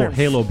 like 200. No,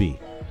 Halo B.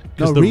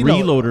 Because the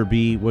Reloader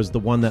B was the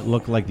one that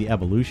looked like the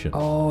Evolution.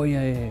 Oh,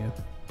 yeah.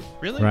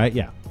 Really? Right?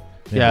 Yeah.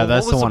 Yeah, Well,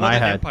 that's what was the one I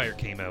that had. Empire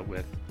came out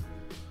with.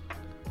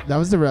 That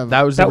was the Rev.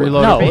 That was the That was-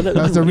 Reloader no, B. that-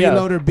 That was the Yeah.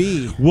 Reloader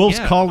B. Wolf's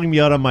Yeah. calling me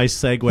out on my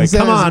segue. He said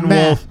Come it was on,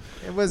 meh. Wolf.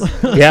 It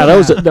was. Yeah,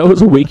 that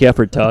was a weak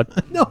effort, Todd.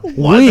 No, it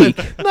wasn't.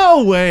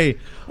 No way.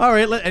 All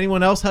right. Let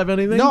anyone else have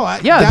anything? No,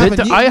 Yeah,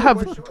 Gavin, I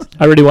have.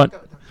 I already won.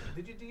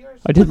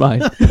 I did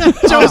mine.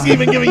 Joe's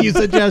even giving you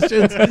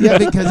suggestions. Yeah,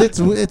 because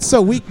it's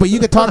so weak. But you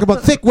could talk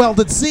about thick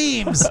welded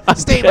seams,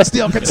 stainless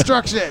steel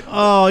construction.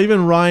 Oh,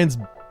 even Ryan's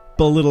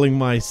belittling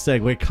my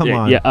segue. Come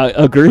on. Yeah,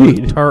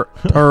 agreed.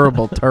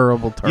 Terrible.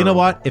 You know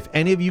what? If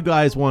any of you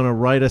guys want to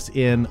write us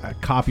in a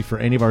copy for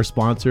any of our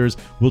sponsors,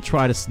 we'll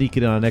try to sneak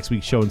it in on next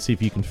week's show and see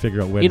if you can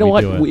figure out when You know we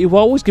what? do it. We've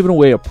always given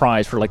away a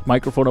prize for like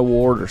microphone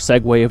award or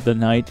segue of the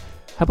night.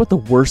 How about the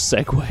worst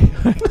segue?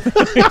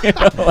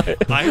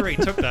 I already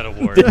took that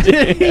award.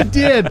 He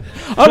did.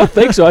 I don't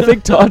think so. I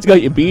think Todd's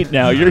got you beat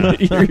now.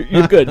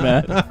 You're good,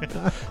 man.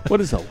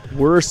 What is the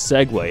worst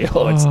segue?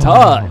 Oh, it's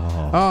Todd.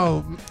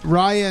 Oh,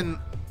 Ryan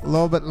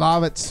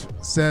Lovitz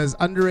says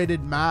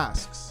underrated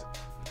masks.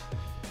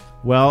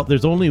 Well,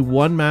 there's only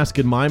one mask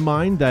in my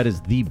mind that is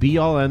the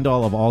be-all,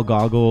 end-all of all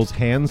goggles,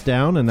 hands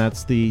down, and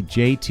that's the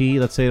JT,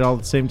 let's say it all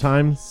at the same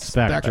time,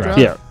 Spectra.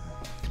 Yeah.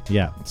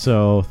 Yeah,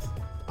 so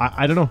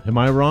I don't know. Am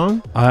I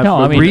wrong? No,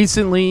 I mean-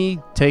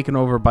 recently taken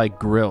over by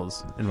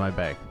grills in my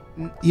bag.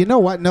 You know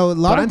what? No, a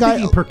lot But I'm of guys.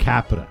 thinking per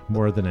capita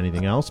more than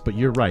anything else, but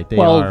you're right. They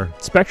Well, are.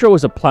 Spectra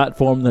was a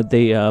platform that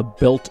they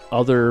built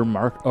other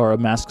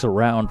masks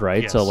around,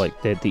 right? Yes. So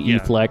like they had the Yeah.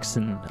 E-Flex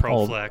and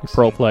all ProFlex.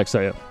 ProFlex.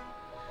 Yeah.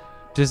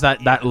 Just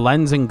that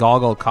lens and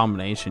goggle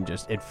combination,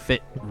 it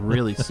fit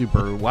really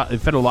super well.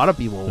 It fit a lot of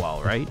people well,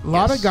 right? A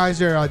lot of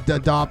guys are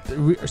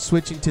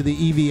switching to the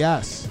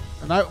EVS.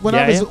 And when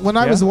I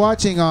Yeah. was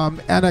watching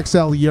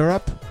NXL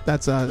Europe,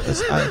 that's a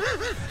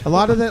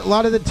lot of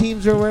the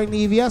teams are wearing the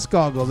EVS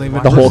goggles. They've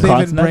The whole they've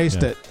continent?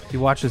 embraced Yeah. it. He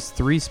watches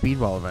 3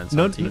 speedball events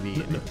on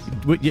TV.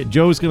 Yeah,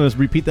 Joe's going to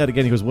repeat that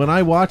again. He goes, when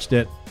I watched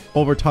it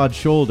over Todd's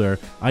shoulder,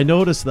 I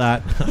noticed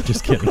that. I'm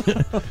just kidding.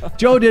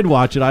 Joe did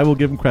watch it. I will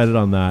give him credit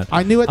on that.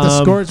 I knew what the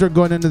scores were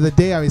going into the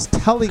day. I was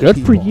telling Good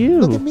people. for you.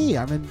 Look at me.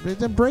 I'm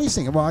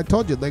embracing it. Well, I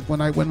told you, like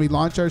when we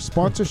launch our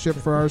sponsorship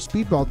for our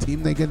speedball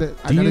team, they get it.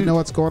 I gotta know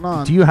what's going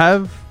on. Do you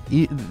have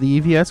the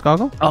EVS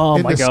goggle? Oh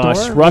In my the gosh,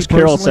 store, Rush me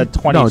Carroll personally? said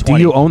 2020. No,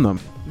 do you own them?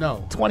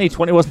 No.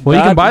 2020 was Well,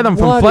 you can buy them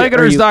from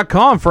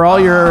flaggetters.com for all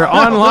your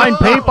online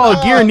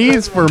paintball gear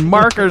needs for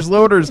markers,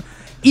 loaders,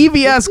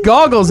 EVS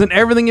goggles, and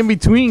everything in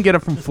between. Get it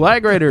from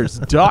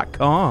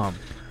flaggetters.com.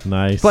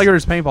 Nice.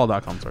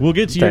 Flaggetters.paintball.com. Sorry. We'll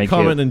get to your Thank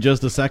comment you. in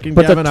just a second,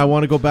 But Gavin. I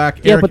want to go back.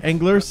 Yeah, Eric but-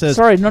 Engler says,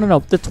 Sorry, no.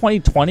 The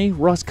 2020,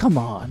 Russ, come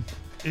on.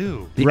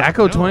 Ew. The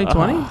Echo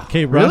 2020?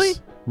 okay, Really?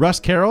 Russ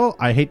Carroll,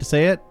 I hate to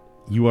say it,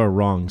 you are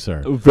wrong,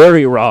 sir.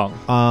 Very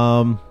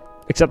wrong.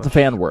 Except the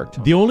fan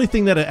worked. The only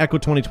thing that an Echo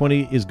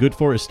 2020 is good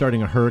for is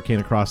starting a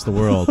hurricane across the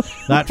world.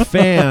 That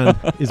fan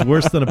is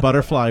worse than a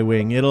butterfly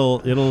wing.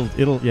 It'll,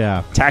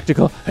 yeah.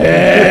 Tactical.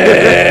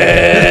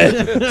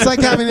 It's like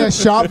having a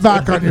shop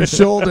vac on your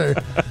shoulder.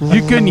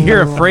 You couldn't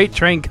hear a freight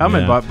train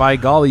coming, Yeah. but by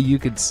golly, you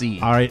could see.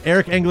 All right,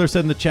 Eric Engler said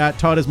in the chat,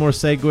 Todd has more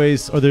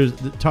segues, or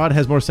Todd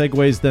has more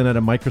segues than at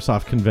a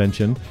Microsoft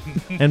convention.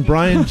 And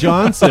Brian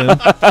Johnson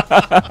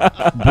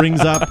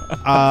brings up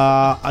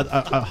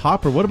a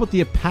hopper. What about the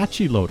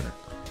Apache loader?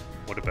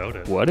 What about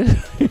it? What?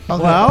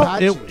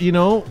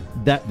 Well,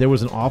 that there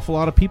was an awful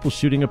lot of people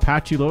shooting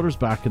Apache loaders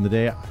back in the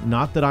day.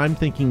 Not that I'm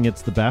thinking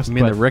it's the best. I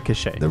mean, but the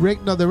Ricochet. There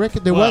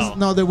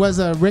was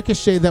a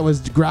Ricochet that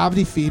was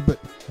gravity feed, but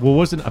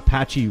wasn't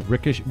Apache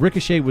Ricochet?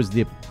 Ricochet was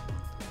the.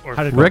 Or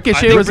How did it go?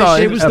 Ricochet was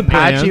Ricochet on- was the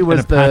Apache band, was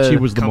and Apache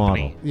the was the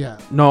company. model. yeah,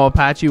 No,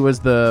 Apache was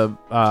the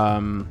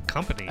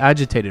Company.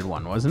 agitated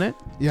one, wasn't it?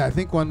 yeah. I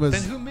think one Then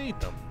was who made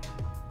them?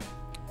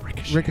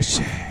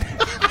 Ricochet.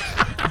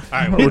 All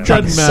right, It whatever.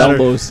 doesn't Sell matter.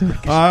 those.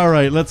 All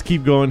right, let's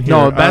keep going here.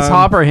 No, best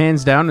hopper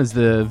hands down is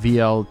the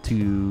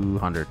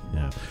VL200.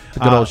 Yeah. The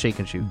good old shake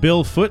and shoot.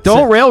 Bill Foot.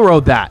 Don't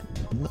railroad that.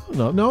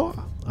 No.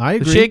 I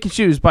The agree. shake and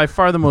shoot is by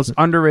far the most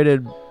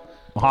underrated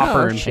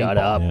hopper in Shut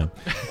paintball. up.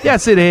 Yeah.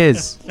 Yes, it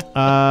is. It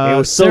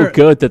was so Sarah,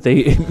 good that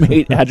they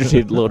made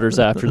agitated loaders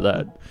after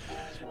that.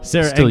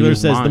 Sarah Still Engler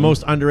use says the mine.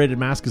 most underrated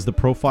mask is the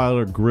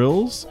Profiler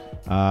grills.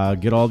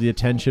 Get all the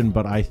attention,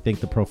 but I think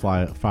the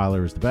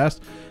Profiler is the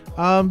best.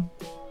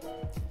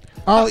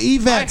 Oh,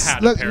 events. I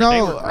had a Look, pair. They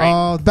no. were great.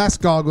 Oh,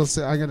 best goggles.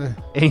 I gotta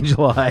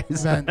Angel eyes.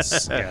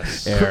 events.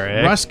 Yes.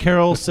 Eric. Russ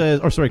Carroll says,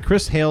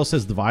 Chris Hale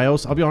says the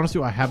Vios. I'll be honest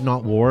with you, I have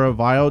not wore a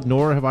Vio,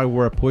 nor have I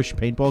wore a push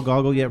paintball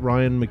goggle yet,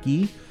 Ryan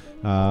McGee.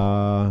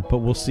 But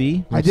we'll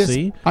see. I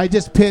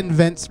just pinned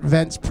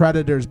Vents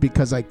Predators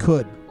because I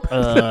could.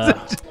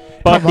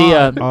 But Come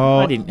the Oh,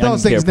 I didn't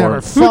Those care things for never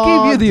it. Who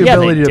gave you the Yeah,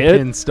 they ability to did.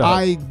 pin stuff?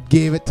 I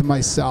gave it to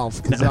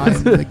myself because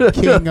I'm the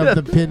king of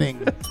the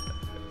pinning.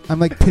 I'm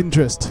like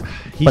Pinterest.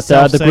 He But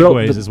self the grill,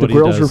 segues the, is the what he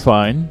grills does. were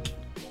fine.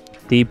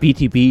 The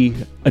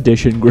BTB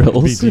edition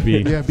grills.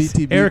 BTB. Yeah,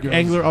 BTB. Eric girls.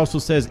 Engler also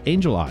says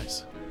Angel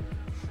Eyes.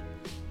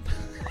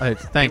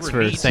 Thanks were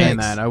for neat. saying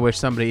Thanks. that. I wish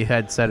somebody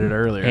had said it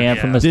earlier. And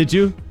from the Did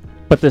you?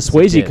 but the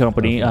Swayze did.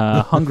 company,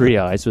 Hungry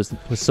Eyes was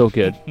so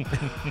good.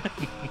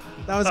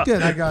 That was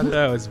good. I got it.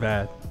 That was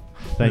bad.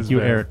 Thank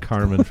you, Eric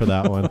Carmen, for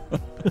that one.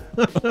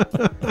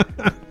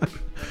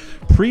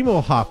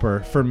 Primo Hopper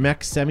for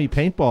Mech Semi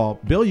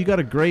Paintball. Bill, you got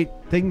a great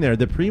thing there.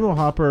 The Primo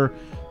Hopper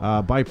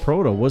by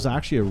Proto was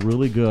actually a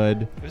really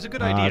good. It was a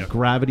good idea.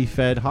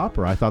 Gravity-fed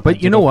hopper. I thought.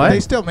 But you know what? They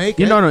still make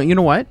it. No, you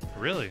know what?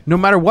 Really? No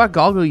matter what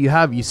goggle you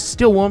have, you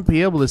still won't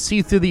be able to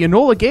see through the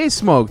Enola Gay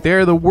smoke.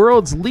 They're the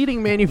world's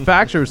leading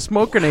manufacturer of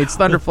smoke grenades,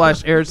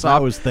 Thunderflash, airsoft,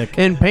 That was thick.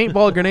 and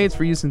paintball grenades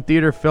for use in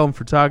theater, film,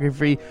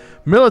 photography,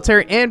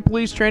 military, and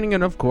police training,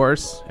 and of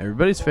course,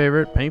 everybody's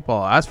favorite,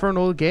 paintball. Ask for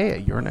Enola Gay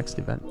at your next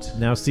event.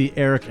 Now, see,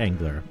 Eric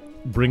Engler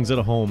brings it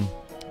home.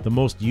 The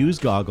most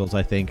used goggles,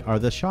 I think, are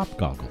the shop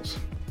goggles.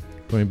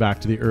 Going back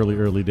to the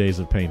early days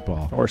of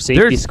paintball. Or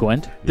safety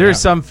squint. There's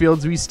some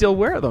fields we still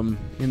wear them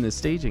in the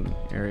staging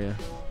area.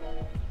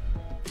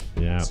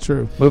 Yeah. It's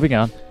true. Moving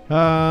on.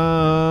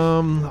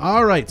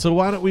 All right, so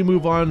why don't we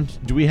move on?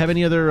 Do we have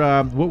any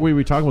other, what were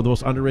we talking about, the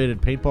most underrated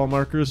paintball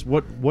markers?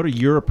 What are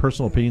your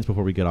personal opinions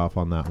before we get off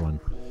on that one?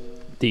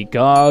 The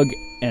GOG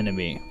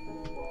Enemy.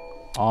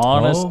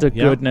 Honest to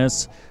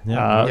goodness.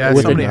 Yeah, Yeah,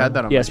 with somebody had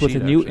that on Yes, my with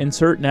sheet, a new actually.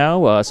 insert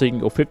now, so you can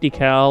go 50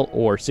 cal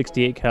or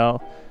 68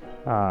 cal.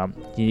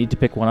 You need to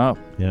pick one up.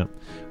 Yeah.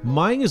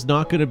 Mine is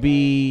not going to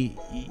be,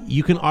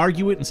 you can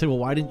argue it and say, well,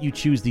 why didn't you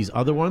choose these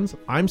other ones?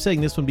 I'm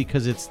saying this one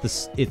because it's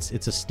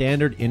a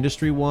standard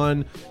industry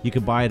one. You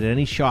can buy it at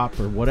any shop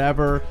or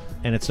whatever,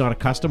 and it's not a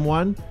custom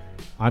one.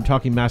 I'm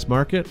talking mass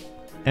market.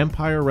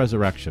 Empire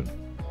Resurrection.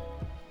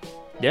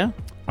 Yeah.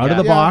 Out of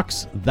the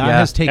box, that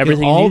has taken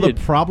everything all needed.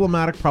 the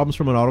problematic problems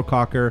from an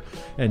autococker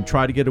and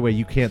tried to get away.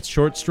 You can't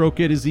short stroke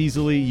it as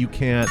easily. You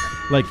can't,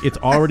 it's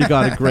already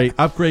got a great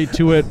upgrade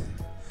to it.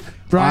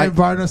 Brian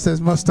Barno says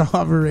most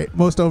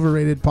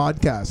overrated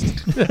podcast.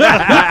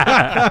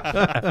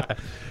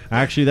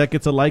 Actually, that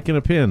gets a like and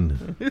a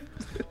pin.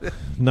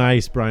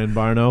 Nice, Brian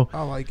Barno.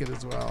 I like it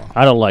as well.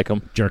 I don't like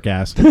them. Jerk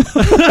ass.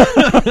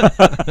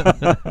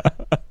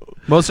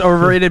 Most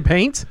overrated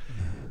paint?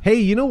 Hey,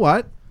 you know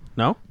what?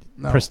 No?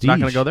 No. Prestige. Not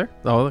going to go there?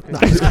 Oh, okay.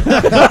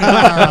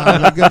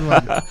 A good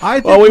one. I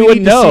think Well, we we wouldn't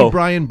need to know. see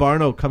Brian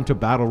Barno come to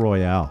Battle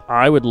Royale.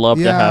 I would love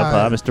to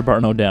have Yeah. Mr.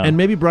 Barno down. And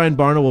maybe Brian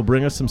Barno will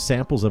bring us some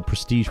samples of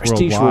Prestige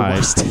Worldwide,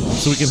 Worldwide.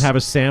 so we can have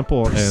a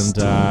sample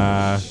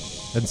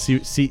and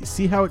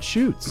see how it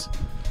shoots.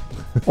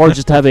 or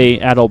just have a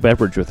adult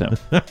beverage with him.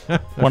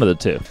 One of the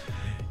two.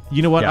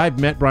 You know what? Yeah. I've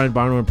met Brian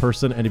Barno in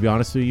person, and to be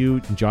honest with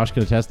you, and Josh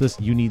can attest this,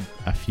 you need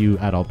a few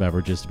adult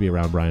beverages to be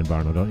around Brian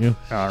Barno, don't you?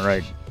 All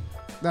right.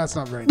 That's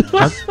not very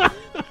nice.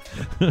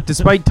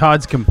 Despite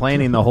Todd's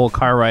complaining the whole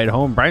car ride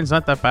home, Brian's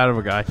not that bad of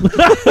a guy.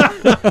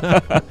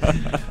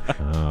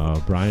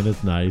 Oh, Brian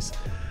is nice.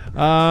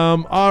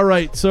 All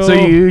right, so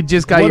you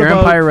just got what your about-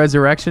 Empire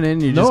Resurrection in?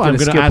 You're No, just I'm going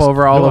to gonna skip ask-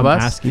 over all no, of I'm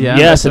us? asking Yeah,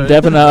 you. Yes, and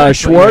Devin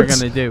Schwartz. What you're going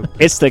to do.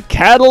 It's the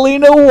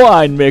Catalina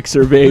wine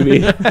mixer,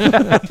 baby.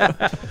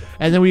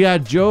 And then we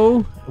got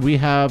Joe, we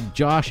have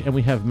Josh, and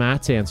we have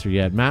Matt's answer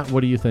yet. Matt,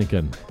 what are you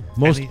thinking?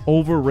 Most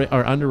overrated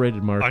or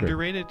underrated marker?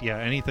 Underrated? Yeah,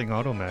 anything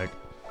Automag.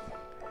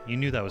 You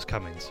knew that was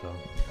coming, so.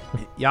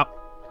 Yep.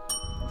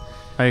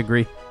 I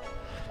agree.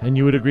 And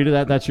you would agree to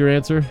that? That's your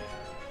answer?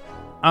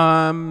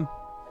 No,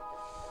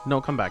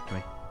 come back to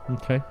me.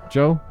 Okay.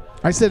 Joe?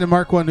 I said a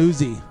Mark 1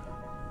 Uzi.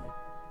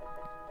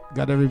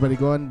 Got everybody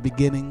going.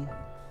 Beginning.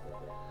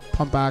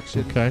 Pump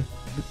action. Okay.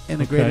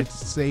 Integrated Okay.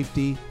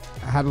 safety.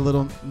 I had a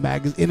little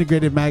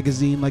integrated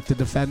magazine like the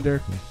Defender.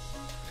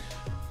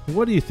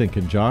 What are you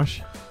thinking,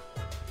 Josh?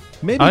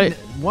 Maybe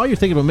while you're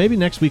thinking about, maybe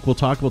next week we'll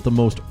talk about the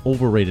most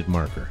overrated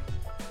marker,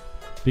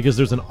 because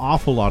there's an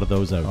awful lot of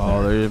those out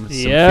there.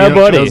 Yeah,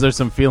 buddy. There's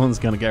some feelings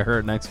going to get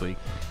hurt next week.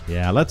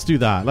 Yeah, let's do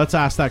that. Let's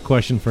ask that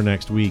question for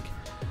next week.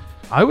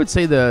 I would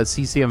say the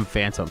CCM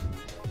Phantom,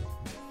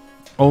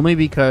 only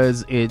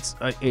because it's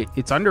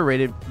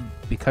underrated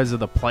because of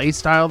the play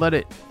style that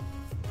it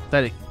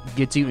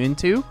gets you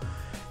into,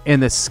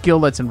 and the skill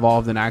that's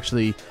involved in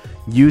actually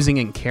using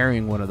and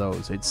carrying one of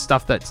those. It's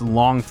stuff that's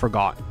long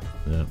forgotten.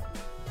 Yeah.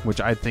 Which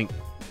I think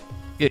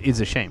is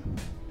a shame.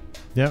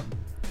 Yeah.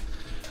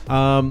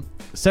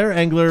 Sarah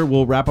Engler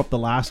will wrap up the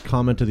last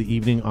comment of the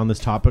evening on this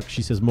topic.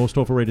 She says, most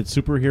overrated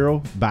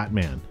superhero,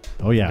 Batman.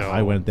 Oh, yeah, No.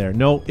 I went there.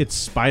 No, it's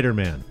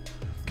Spider-Man.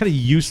 What kind of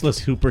useless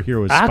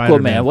superhero is Aquaman.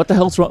 Spider-Man? What the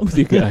hell's wrong with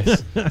you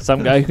guys?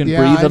 Some guy who can Yeah,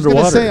 breathe I was going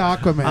to underwater. say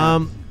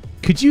Aquaman.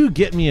 Could you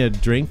get me a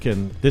drink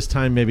and this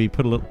time maybe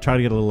try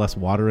to get a little less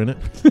water in it?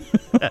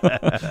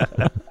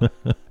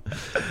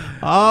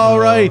 All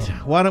right.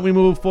 Why don't we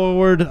move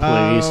forward?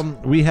 Please.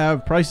 We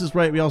have Prices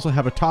Right. We also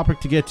have a topic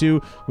to get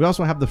to. We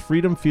also have the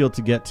Freedom Field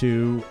to get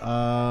to.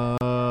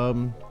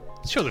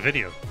 Let's show the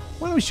video.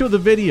 Why don't we show the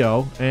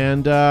video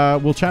and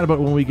we'll chat about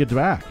it when we get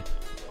back.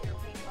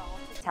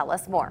 Tell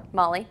us more.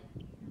 Molly?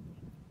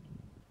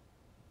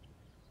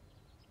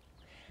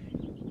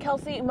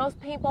 Kelsey, most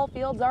paintball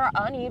fields are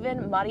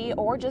uneven, muddy,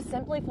 or just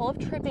simply full of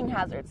tripping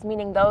hazards,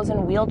 meaning those in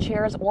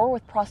wheelchairs or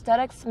with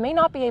prosthetics may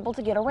not be able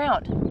to get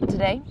around. But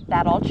today,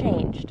 that all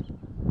changed.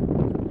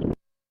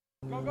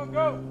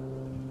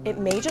 It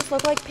may just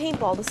look like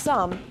paintball to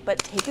some, but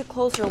take a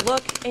closer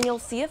look and you'll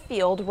see a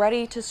field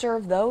ready to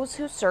serve those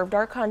who served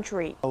our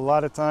country. A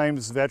lot of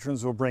times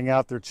veterans will bring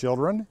out their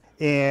children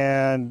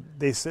and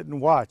they sit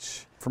and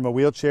watch from a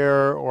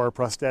wheelchair or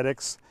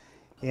prosthetics,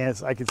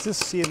 and I can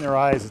just see in their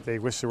eyes that they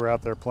wish they were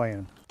out there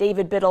playing.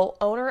 David Biddle,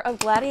 owner of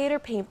Gladiator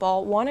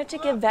Paintball, wanted to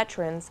give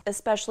veterans,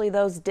 especially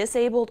those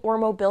disabled or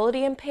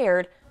mobility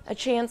impaired, a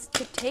chance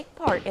to take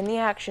part in the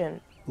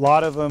action. A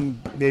lot of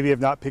them maybe have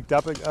not picked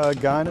up a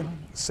gun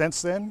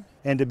since then,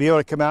 and to be able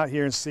to come out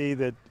here and see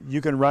that you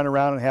can run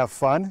around and have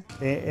fun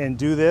and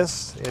do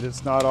this, and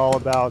it's not all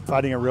about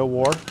fighting a real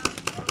war,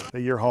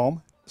 that you're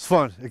home. It's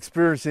fun.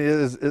 Experiencing it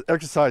is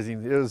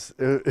exercising. It was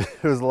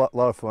a lot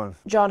of fun.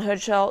 John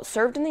Hoodshell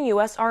served in the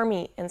U.S.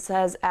 Army and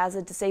says as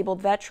a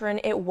disabled veteran,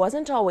 it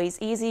wasn't always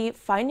easy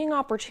finding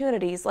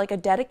opportunities like a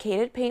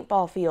dedicated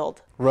paintball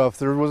field. Rough.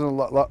 There wasn't a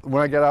lot.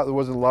 When I got out, there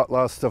wasn't a lot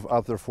of stuff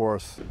out there for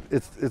us.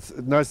 It's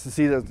nice to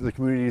see that the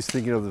community is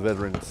thinking of the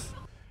veterans.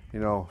 You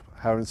know,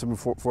 having something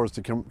for us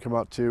to come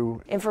out to.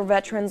 And for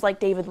veterans like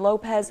David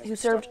Lopez, who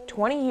served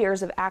 20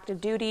 years of active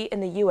duty in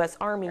the U.S.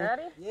 Army,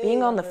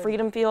 being on the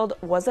Freedom Field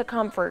was a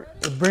comfort.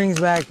 It brings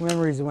back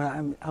memories.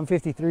 When I'm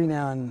 53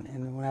 now,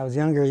 and when I was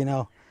younger, you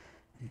know,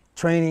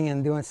 training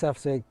and doing stuff,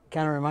 so it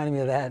kind of reminded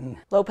me of that. And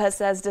Lopez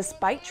says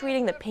despite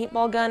treating the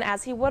paintball gun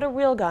as he would a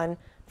real gun,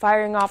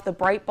 firing off the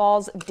bright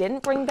balls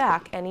didn't bring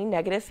back any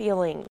negative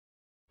feelings.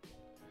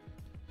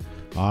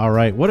 All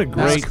right, what a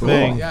great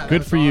thing. Yeah,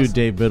 good for you, awesome.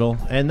 Dave Biddle.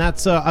 And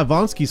that's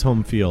Ivonsky's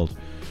home field.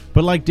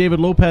 But like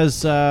David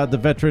Lopez, the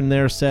veteran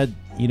there, said,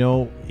 you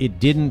know, it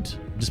didn't,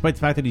 despite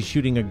the fact that he's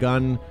shooting a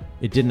gun,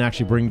 it didn't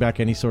actually bring back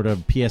any sort of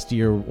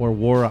PSD or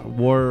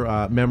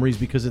war memories,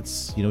 because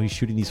it's, you know, he's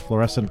shooting these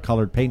fluorescent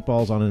colored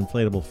paintballs on an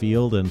inflatable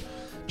field and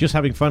just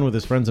having fun with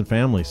his friends and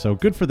family. So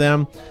good for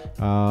them.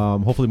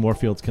 Hopefully more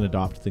fields can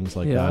adopt things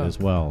like that as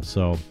well.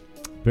 So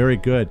very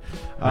good.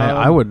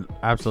 I would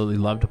absolutely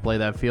love to play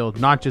that field,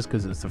 not just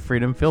because it's the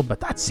Freedom Field, but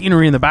that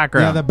scenery in the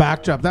background. Yeah, the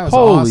backdrop. That was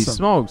Holy awesome.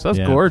 smokes, that's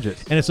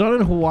gorgeous. And it's not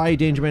in Hawaii,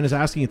 Danger Man is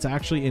asking. It's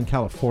actually in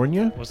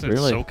California. Wasn't it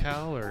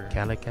SoCal or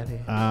Cali?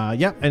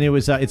 Yeah, and it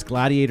was it's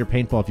Gladiator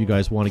Paintball. If you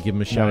guys want to give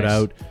them a shout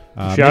out,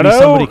 Shout maybe out!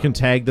 somebody can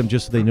tag them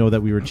just so they know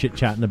that we were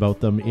chit-chatting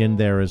about them in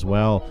there as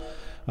well.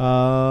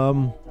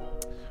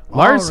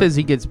 Lars says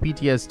he gets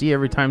PTSD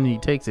every time he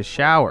takes a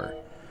shower.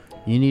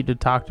 You need to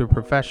talk to a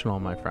professional,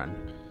 my friend.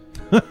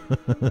 Just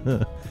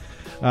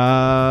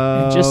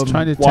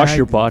trying to wash tag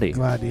your body.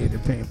 Gladiator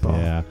Paintball.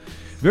 Yeah.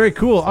 Very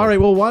cool. All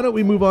right, well, why don't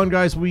we move on,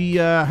 guys? We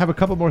have a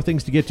couple more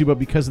things to get to, but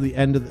because of the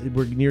end of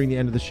we're nearing the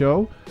end of the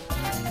show,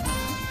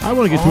 I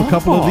want to get to a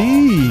couple of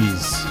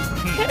these.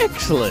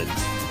 Excellent.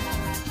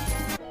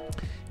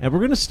 And we're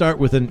going to start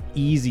with an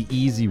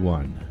easy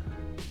one.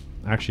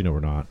 Actually, no,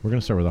 we're not. We're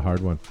going to start with a hard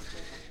one.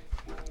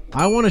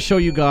 I want to show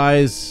you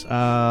guys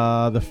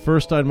the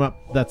first item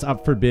that's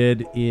up for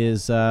bid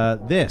is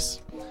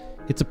this.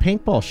 It's a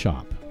paintball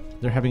shop.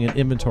 They're having an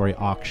inventory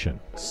auction.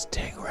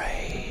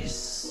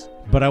 Stingrays.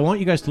 But I want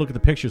you guys to look at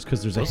the pictures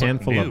because there's Those a look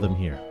handful of new. them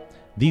here.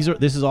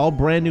 This is all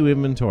brand new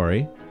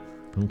inventory.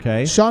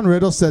 Okay. Sean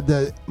Riddle said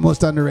the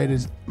most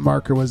underrated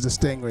marker was the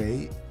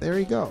Stingray. There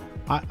you go.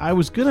 I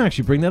was going to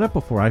actually bring that up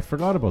before. I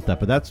forgot about that,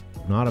 but that's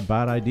not a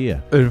bad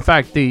idea. In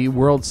fact, the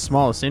world's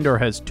smallest indoor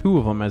has 2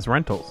 of them as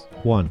rentals.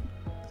 One.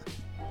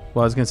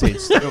 Well, I was going to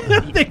say,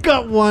 They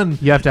got one.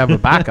 you have to have a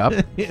backup.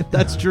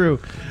 That's true.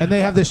 And they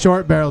have the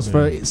short barrels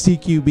for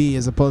CQB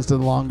as opposed to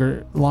the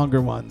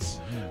longer ones.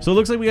 So it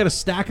looks like we got a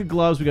stack of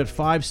gloves. We got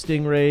 5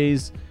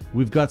 Stingrays.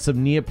 We've got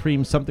some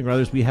neoprene something or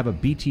others. We have a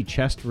BT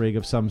chest rig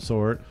of some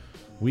sort.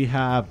 We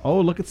have,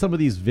 look at some of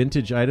these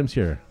vintage items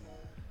here.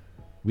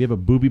 We have a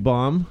booby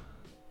bomb.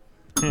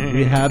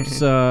 We have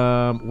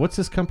some, what's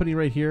this company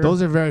right here?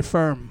 Those are very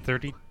firm.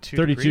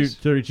 32 degrees.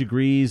 32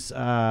 degrees.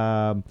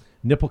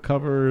 Nipple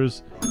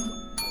covers.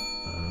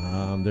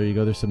 There you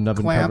go. There's some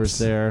nubbin Clamps. covers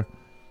there.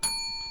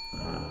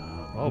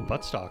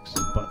 Butt stocks.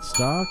 Butt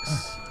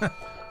stocks.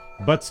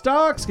 Butt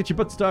stocks. Get your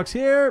butt stocks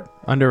here.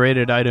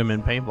 Underrated item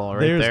in paintball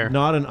right There's there.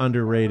 not an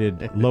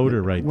underrated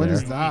loader right What there.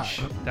 is that?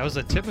 That was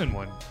a Tippmann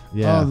one.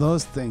 Yeah. Oh,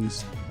 those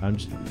things. I'm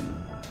just,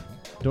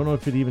 don't know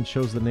if it even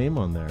shows the name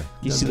on there.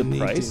 You see the Doesn't need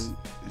price?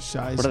 to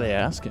shy What are they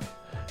asking?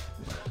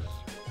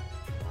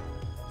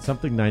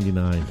 Something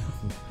 99.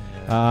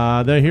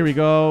 Then here we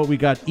go. We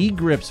got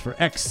E-grips for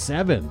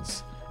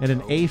X7s and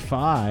an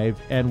A5.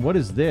 And what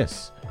is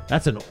this?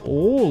 That's an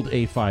old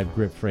A5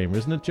 grip frame,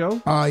 isn't it,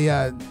 Joe? Oh,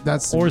 yeah.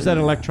 That's. Or is that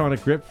an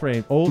electronic grip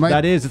frame? Oh,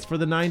 that is. It's for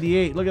the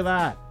 98. Look at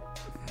that.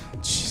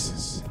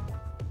 Jesus.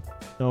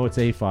 No, it's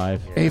A5.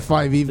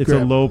 A5 E It's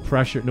grip. a low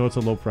pressure. No, it's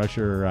a low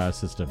pressure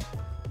system.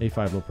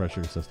 A5 low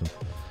pressure system.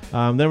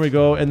 Then we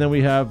go, and then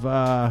we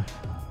have.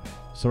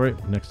 Sorry,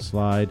 next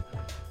slide.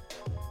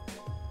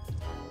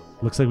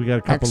 Looks like we got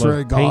a couple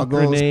X-ray of paint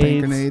goggles, paint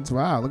grenades. grenades.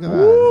 Wow, look at that.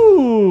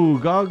 Ooh,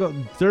 goggle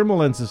thermal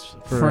lenses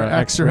for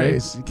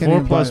X-rays. You can't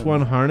even 4+1 buy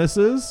them.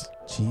 harnesses.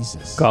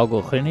 Jesus.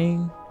 Goggle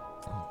cleaning.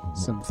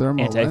 Some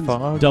thermal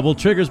Anti-fog. Double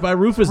triggers by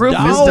Rufus Rufus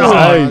Dog.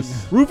 Dog.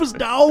 Rufus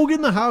Dog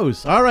in the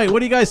house. All right, what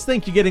do you guys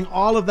think? You're getting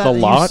all of that The that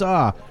lot? you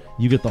saw.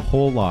 You get the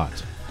whole lot.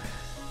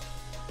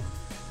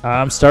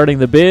 I'm starting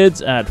the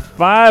bids at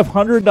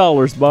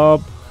 $500,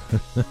 Bob.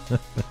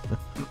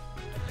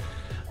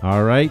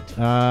 All right.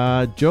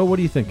 Joe, what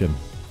are you thinking?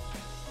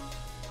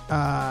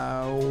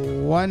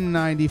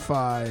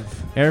 $195.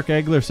 Eric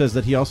Egler says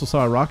that he also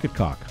saw a rocket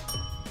cock.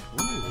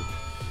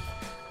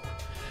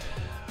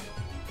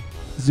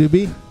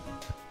 Zuby?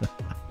 I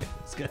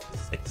was going to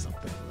say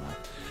something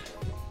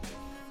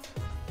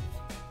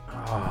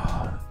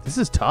about This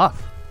is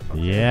tough.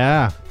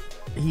 Yeah.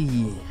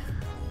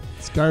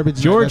 It's garbage.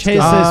 George Hayes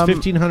That's says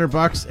good.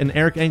 $1,500, and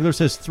Eric Engler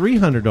says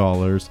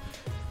 $300.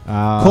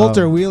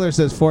 Coulter Wheeler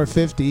says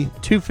 $450.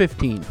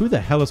 $215. Who the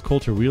hell is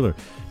Coulter Wheeler?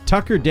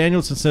 Tucker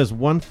Danielson says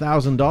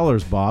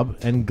 $1,000, Bob,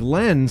 and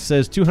Glenn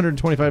says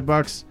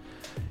 $225,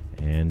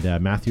 and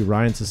Matthew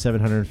Ryan says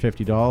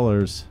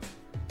 $750.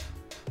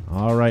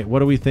 All right,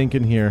 what are we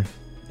thinking here?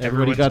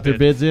 Everybody Everyone's got their bid.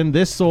 bids in.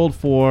 This sold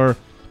for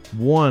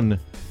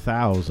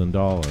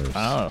 $1,000.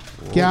 Oh.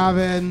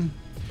 Gavin.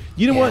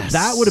 You know what?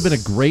 That would have been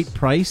a great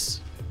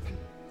price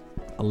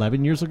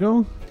 11 years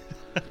ago.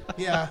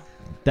 Yeah.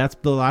 That's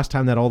the last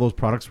time that all those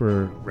products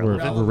were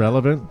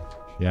relevant.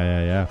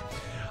 Yeah.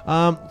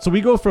 So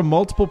we go from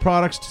multiple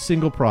products to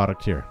single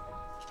product here.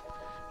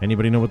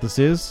 Anybody know what this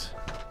is?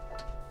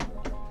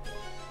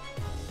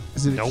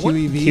 Is it a No one?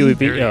 QEV? QEV,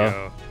 There you yeah.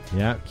 go.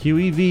 Yeah,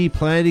 QEV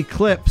Planet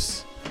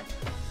Eclipse.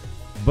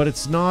 But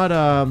it's not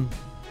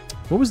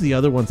what was the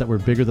other ones that were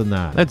bigger than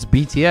that? That's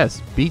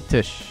BTS. Beat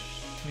to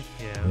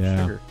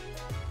Yeah. sugar.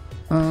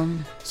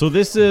 So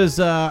this is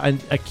a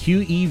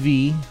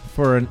QEV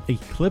for an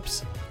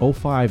Eclipse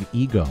 05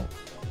 Ego.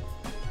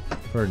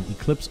 For an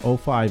Eclipse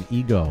 05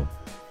 Ego.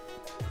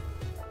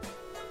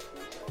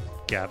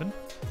 Gavin?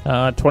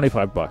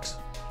 $25.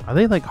 Are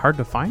they like hard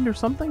to find or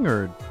something?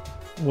 Or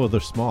Well, they're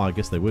small. I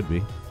guess they would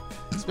be.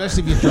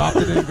 Especially if you dropped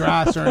it in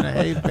grass or in a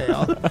hay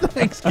bale.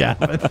 Thanks,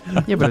 Gavin.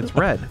 yeah, but it's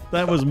red.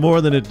 That was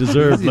more than it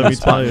deserved, let me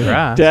tell you.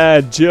 Grass.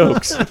 Dad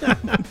jokes.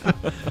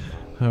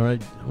 All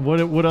right.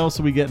 What else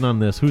are we getting on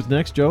this? Who's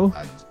next, Joe?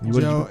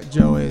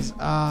 Joe is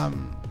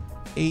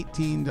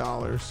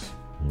 $18.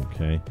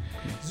 Okay.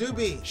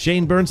 Zuby.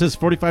 Shane Burns says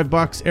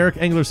 $45. Eric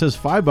Engler says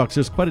 $5.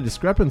 There's quite a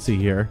discrepancy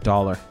here.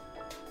 $1.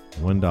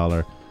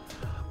 $1.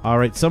 All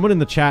right. Someone in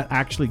the chat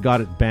actually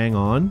got it bang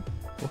on.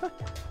 What?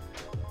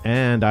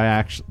 And I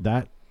actually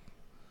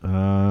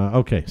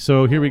okay.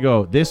 So here we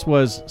go. This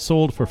was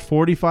sold for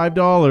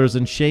 $45,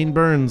 and Shane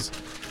Burns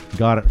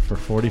got it for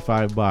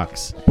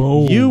 $45.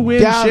 Boom. You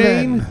win,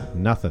 Gavin. Shane.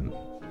 Nothing.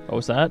 What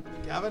was that?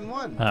 Gavin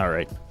won. All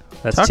right.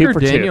 That's Tucker 2 for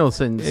 2.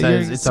 Danielson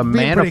says you're it's a being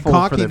pretty manifold for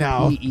cocky the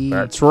now. PE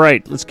That's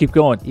right. Let's keep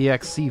going.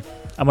 EXC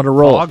I'm going to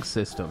roll. fog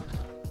system.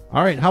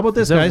 All right, how about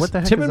this, Is that- guys? what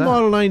the heck Tippin is that?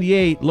 Model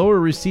 98, lower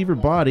receiver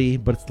body,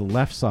 but it's the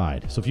left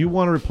side. So if you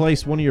want to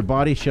replace one of your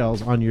body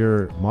shells on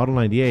your Model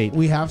 98,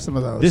 We have some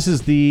of those. this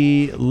is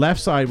the left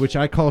side, which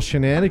I call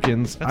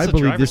shenanigans. That's I the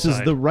believe driver's this is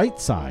side. the right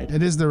side.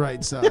 It is the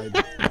right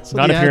side. So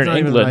Not the if you're ad's in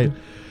even England.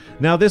 right.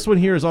 Now, this one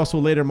here is also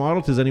a later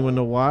model. Does anyone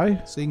know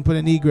why? So you can put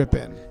an E-grip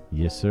in.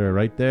 Yes, sir.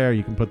 Right there.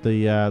 You can put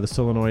the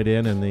solenoid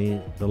in and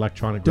the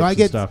electronic Do grips I and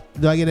get stuff.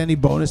 any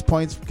bonus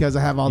points because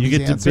I have all You these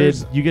get to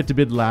answers? bid. You get to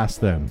bid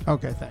last then.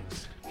 Okay,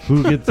 thanks.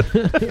 Who gets?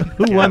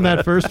 Who won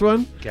that first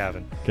one?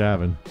 Gavin.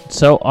 Gavin.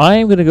 So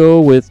I'm going to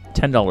go with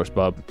 $10,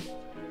 Bob.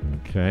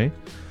 Okay.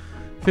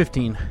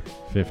 15.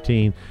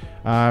 15.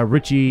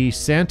 Richie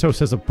Santos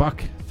says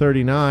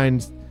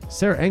 $1.39.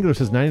 Sarah Engler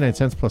says 99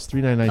 cents plus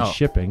 $3.99 Oh.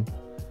 shipping.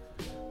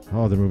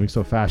 Oh, they're moving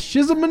so fast.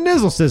 Shizm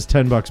Manizzle says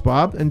 $10,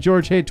 Bob. And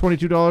George Hay,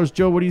 $22.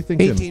 Joe, what are you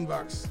thinking?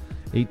 $18.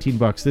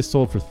 $18. This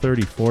sold for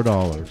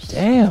 $34.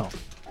 Damn.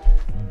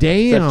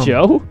 Damn. Is that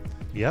Joe?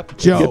 Yep.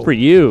 Joe. Good for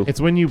you. It's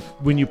when you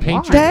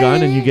paint your Damn.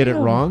 gun and you get it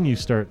wrong, you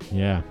start.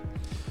 Yeah.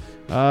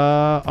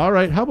 All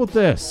right. How about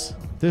this?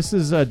 This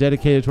is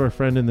dedicated to our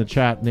friend in the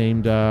chat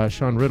named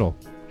Sean Riddle.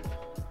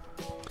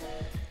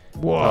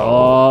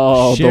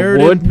 Oh, Sheridan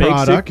the wood makes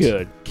it product,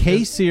 good.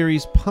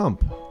 K-Series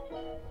pump.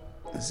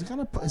 Is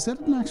that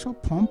an actual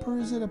pump or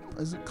is it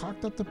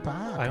cocked up the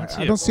back? I don't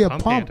see, I don't see a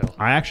pump. handle.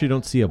 I actually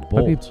don't see a Maybe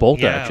bolt. bolt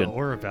Yeah, action.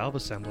 or a valve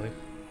assembly.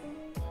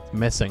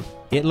 Missing.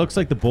 It looks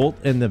like the bolt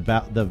and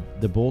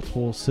the bolt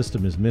hole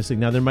system is missing.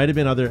 Now there might have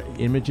been other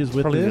images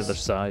with Probably this, the other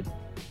side.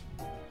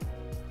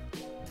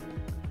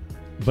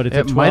 but it's It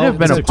a 12, might have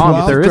been it's a pump.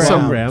 12 There is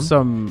gram.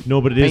 some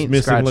No, but it is paint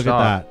missing. Look scratched at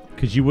off. that,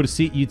 because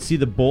you'd see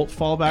the bolt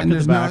fall back And to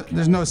the back.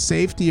 there's no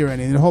safety or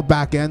anything. The whole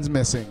back end's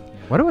missing.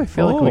 Why do I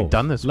feel like we've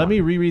done this Let one?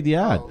 me reread the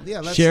ad. Oh, yeah,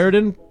 let's-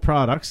 Sheridan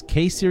Products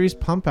K-Series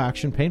pump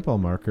action paintball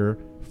marker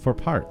for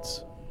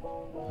parts.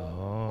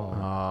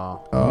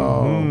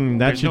 Oh.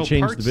 That There's should no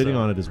change parts, the bidding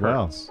though. on it as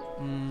well. Parts.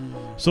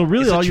 So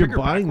really, Is the all you're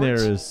trigger buying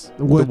backwards? there is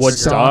Wood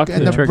stock,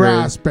 and the the trigger.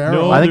 brass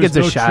barrel. no. I think there's it's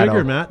a no shadow.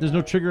 trigger, Matt. There's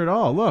no trigger at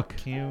all. Look,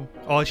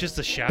 Oh, it's just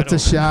the shadow. It's a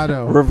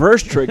shadow.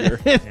 Reverse trigger.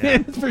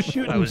 it's for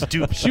shooting. I was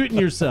duped. Shooting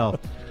yourself.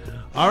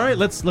 All right,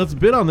 let's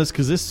bid on this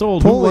because this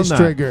sold. Who won Polish that?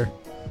 trigger.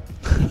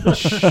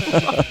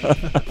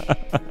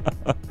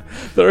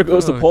 There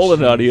goes the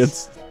Poland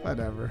audience.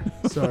 Whatever.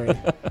 Sorry.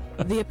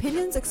 The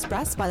opinions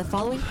expressed by the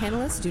following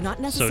panelists do not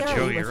Joe,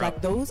 necessarily you're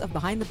reflect those of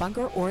Behind the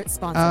Bunker or its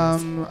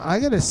sponsors. I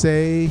gotta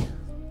say,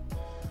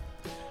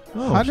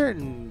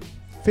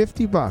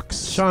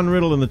 $150. Sean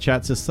Riddle in the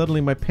chat says, suddenly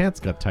my pants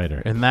got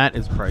tighter. And that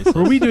is priceless.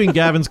 Were we doing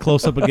Gavin's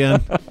close-up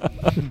again?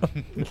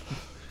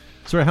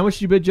 Sorry, how much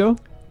did you bid, Joe?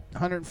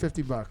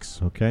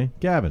 $150. Okay.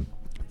 Gavin?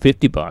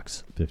 $50.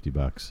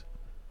 $50.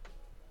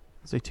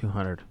 Say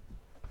 200.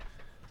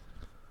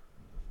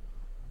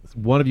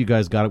 One of you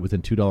guys got it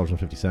within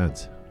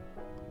 $2.50.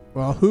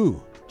 Well,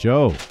 who?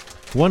 Joe.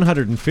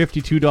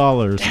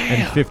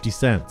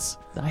 $152.50.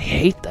 I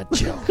hate that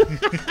Joe.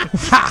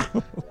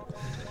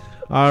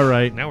 All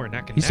right. Now we're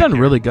neck and He's neck done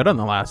here. really good on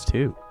the last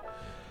two.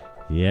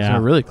 Yeah.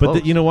 He's really close.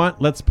 But you know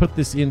what? Let's put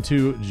this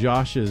into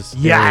Josh's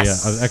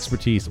Yes. area of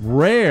expertise.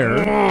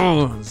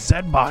 Rare.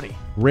 Z body.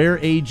 Rare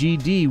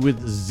AGD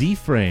with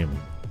Z-frame.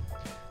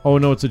 Oh,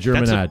 no, it's a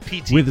German That's a ad.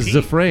 PTP. With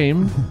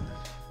Z-frame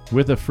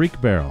with a freak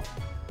barrel.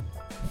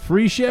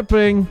 Free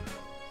shipping.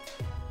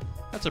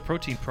 That's a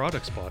Protein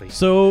Products body.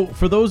 So,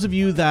 for those of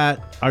you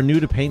that are new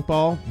to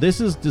paintball, this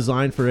is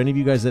designed for any of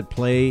you guys that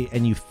play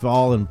and you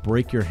fall and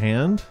break your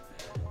hand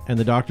and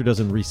the doctor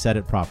doesn't reset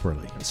it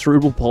properly.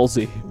 Cerebral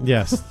palsy.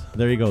 Yes,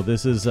 there you go.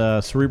 This is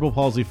a cerebral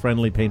palsy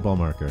friendly paintball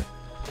marker.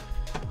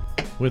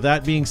 With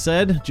that being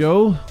said,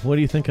 Joe, what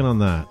are you thinking on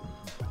that?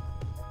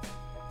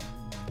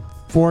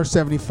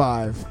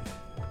 $475.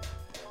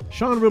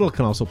 Sean Riddle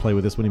can also play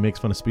with this when he makes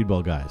fun of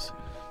speedball guys.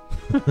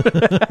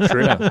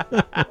 True.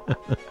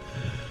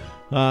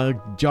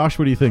 Josh,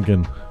 what are you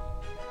thinking?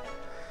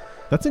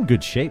 That's in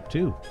good shape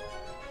too.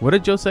 What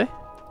did Joe say?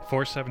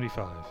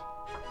 $475.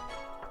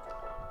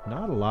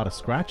 Not a lot of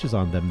scratches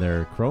on them.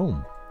 They're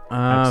chrome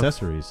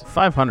accessories.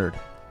 500.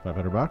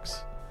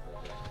 $500.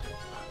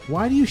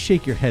 Why do you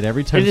shake your head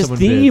every time It is someone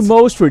the bids?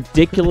 most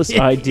ridiculous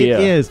idea.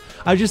 It is.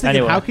 I was just thinking,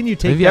 Anyway. how can you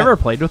take? Have you ever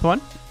played with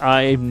one?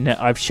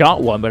 I've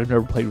shot one, but I've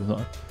never played with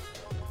one.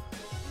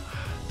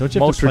 Don't you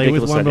have Most to play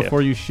with ridiculous one idea.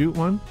 before you shoot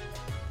one?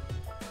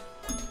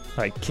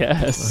 I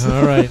guess.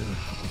 All right.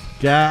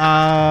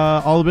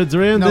 All the bids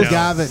are in. No, This-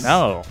 Gavin.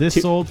 No.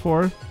 This sold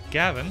for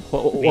Gavin.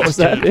 What was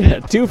that? Yeah,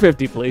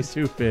 $250, please.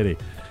 $250.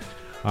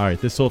 All right,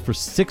 this sold for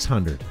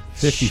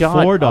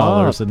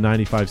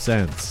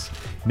 $654.95.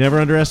 Never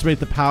underestimate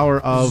the power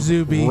of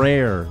Zuby.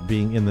 Rare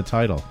being in the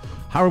title.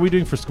 How are we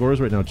doing for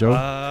scores right now, Joe?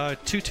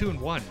 2-2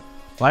 and 1.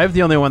 Well, I have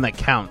the only one that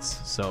counts,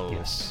 so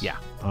Yes. yeah.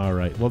 All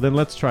right. Well, then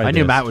let's try I this.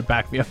 knew Matt would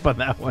back me up on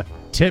that one.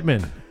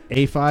 Titman,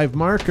 A5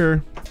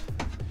 marker.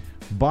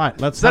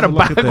 But let's Is that have a a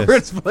look at this.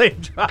 backwards flame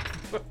drop?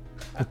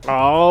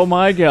 Oh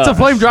my god. It's a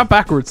flame drop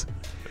backwards.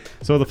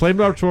 So the flame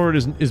drop forward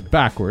is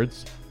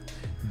backwards.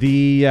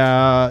 The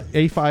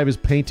A5 is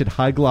painted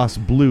high gloss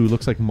blue,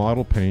 looks like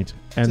model paint,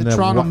 and It's a the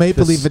Toronto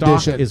Maple the Leaf stock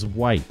edition. is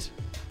white.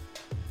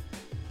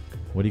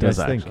 What do you Does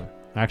guys think?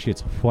 Actually,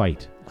 it's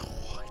white.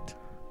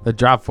 The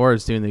drop forward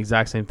is doing the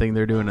exact same thing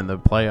they're doing in the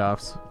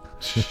playoffs,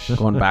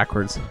 going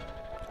backwards.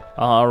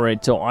 All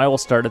right, so I will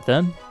start it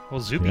then. Well,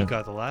 Zuby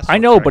got the last I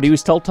one know, correct. but he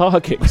was still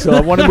talking, so I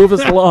want to move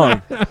us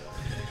along.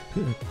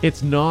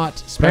 It's not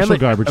special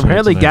garbage. night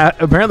Apparently, tonight.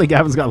 apparently,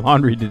 Gavin's got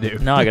laundry to do.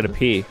 Now I got to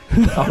pee.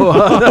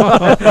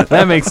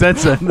 That makes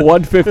sense. Then.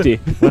 150.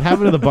 What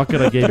happened to the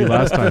bucket I gave you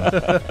last time?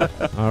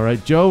 All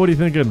right, Joe, what are you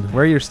thinking?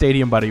 Where your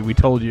stadium buddy? We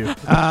told you.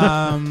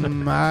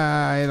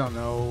 I don't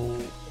know.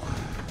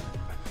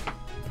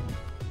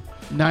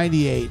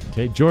 98.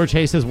 Okay, George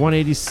Hay says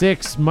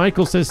 186.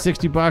 Michael says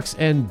 $60,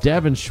 and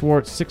Devin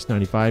Schwartz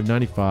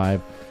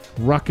 $695.95.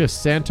 Ruckus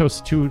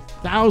Santos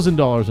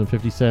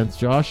 $2,000.50.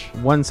 Josh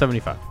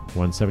 175.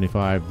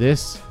 175.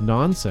 This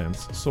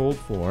nonsense sold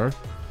for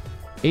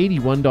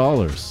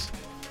 $81,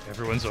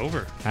 Everyone's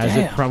over. as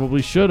it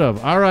probably should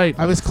have. All right.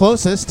 I was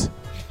closest.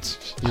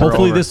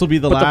 Hopefully over. this will be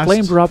the But last, the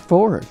flame dropped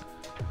forward.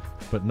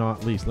 but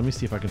not least. Let me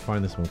see if I can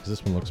find this one because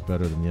this one looks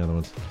better than the other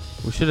ones.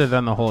 We should have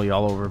done the whole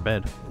y'all over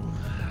bed,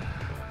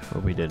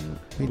 but we didn't.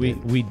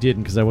 We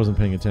didn't because I wasn't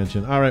paying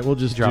attention. All right, we'll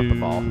just Drop do the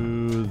ball.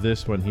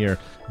 this one here.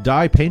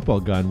 Dye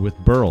paintball gun with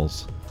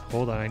burls.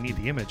 Hold on, I need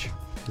the image.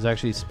 Is it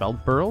actually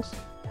spelled burls?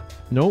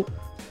 Nope.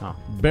 Oh,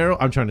 Barrel.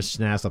 I'm trying to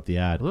snazz up the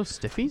ad. are those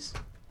stiffies?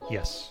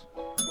 Yes.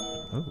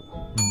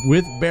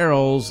 With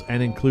barrels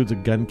and includes a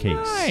gun case.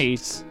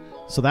 Nice.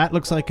 So that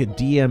looks like a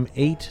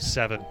DM8.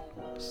 7.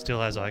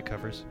 Still has eye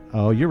covers.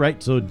 Oh, you're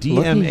right. So Look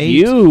at DM8.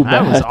 you,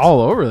 That was Matt.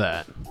 all over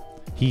that.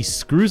 He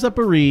screws up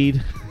a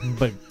read,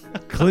 but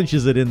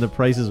clinches it in. The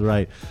price is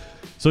right.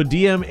 So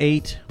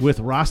DM8 with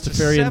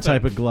Rastafarian 7.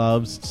 type of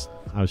gloves.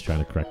 I was trying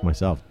to correct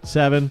myself.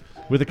 7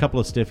 with a couple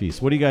of stiffies.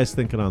 What are you guys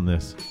thinking on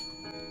this?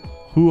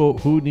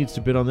 Who needs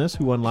to bid on this?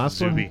 Who won last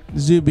Zuby. one?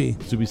 Zuby.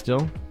 Zuby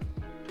still?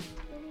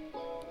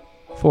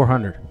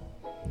 400.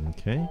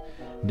 Okay.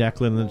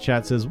 Declan in the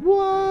chat says,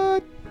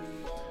 what?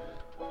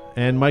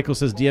 And Michael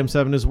says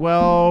DM7 as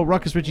well.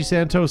 Ruckus Richie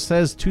Santos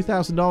says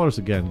 $2,000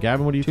 again.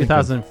 Gavin, what do you think?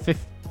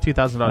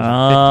 $2,050.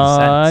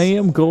 I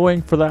am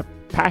going for that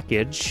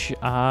package.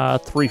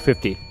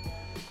 $350.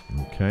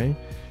 Okay.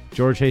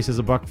 George Hay says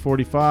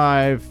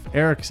 $1.45.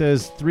 Eric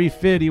says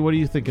 $3.50. What are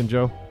you thinking,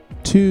 Joe?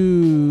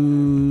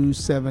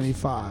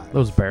 $2.75.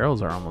 Those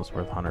barrels are almost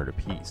worth 100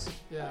 apiece.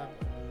 Yeah.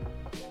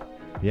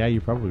 Yeah,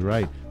 you're probably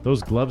right.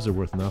 Those gloves are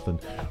worth nothing.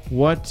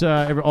 What?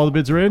 All the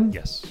bids are in?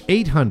 Yes.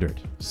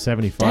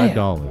 $875.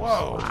 Damn.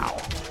 Whoa. Wow.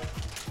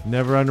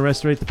 Never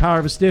underestimate the power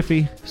of a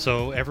stiffy.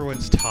 So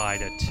everyone's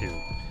tied at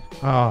 2.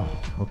 Oh,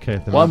 okay.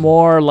 Then One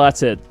more,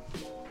 that's it.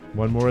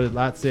 One more,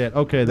 that's it.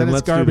 Okay, then it's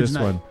let's do garbage this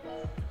night. one.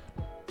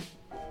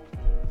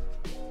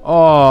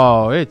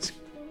 Oh, it's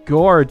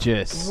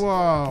gorgeous.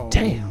 Whoa.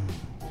 Damn.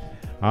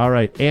 All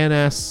right,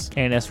 ANS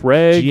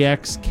Reg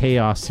GX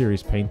Chaos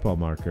Series paintball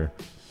marker.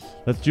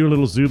 Let's do a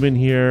little zoom in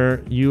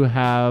here. You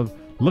have,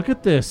 look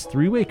at this,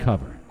 3-way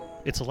cover.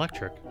 It's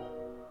electric.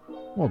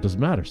 Well, it doesn't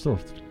matter. Still,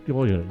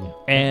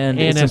 And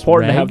ANS it's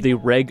important reg. to have the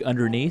reg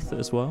underneath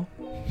as well.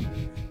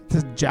 It's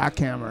a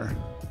jackhammer.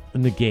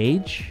 And the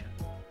gauge.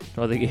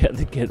 Oh, the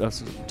gauge. I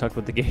was talking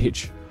about the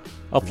gauge.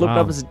 I'll flip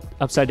Wow. it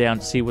upside down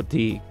to see what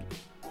the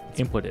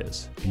input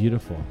is.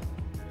 Beautiful.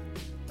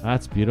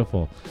 That's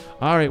beautiful.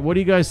 All right, what are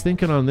you guys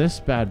thinking on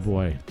this bad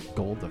boy?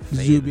 Gold of Fate.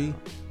 Zuby.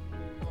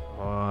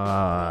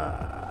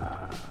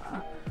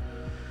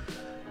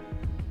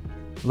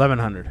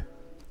 1100.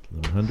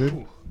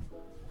 1100.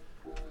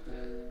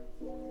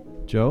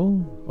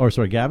 Joe? Or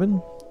sorry,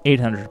 Gavin?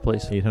 800,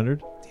 please.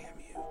 800.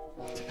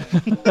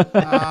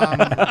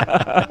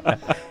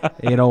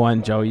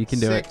 801, Joe. You can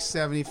do it.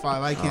 $6.75.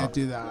 I can't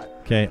do that.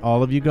 Okay,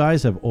 all of you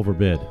guys have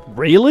overbid.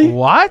 Really?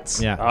 What?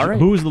 Yeah. All right.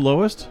 Who was the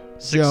lowest?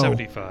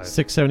 $6.75.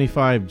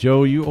 $6.75.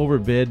 Joe, you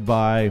overbid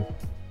by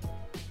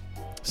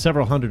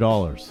several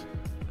 $100s.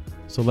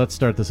 So let's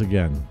start this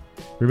again.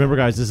 Remember,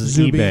 guys, this is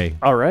Zuby. eBay.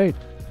 All right.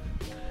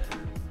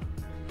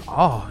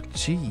 Oh,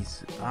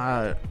 jeez.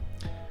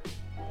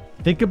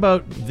 Think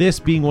about this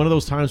being one of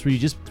those times where you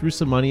just threw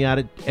some money at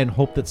it and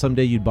hope that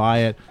someday you'd buy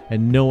it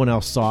and no one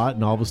else saw it,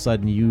 and all of a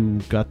sudden you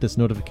got this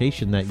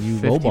notification that you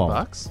lowballed.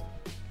 $50.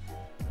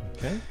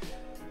 Okay.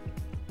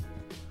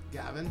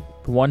 Gavin.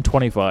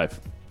 125.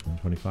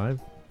 125.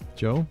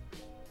 Joe?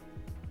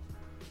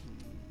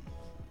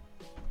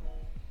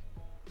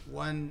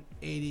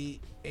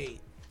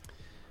 188.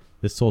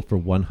 This sold for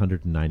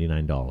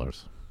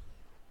 $199.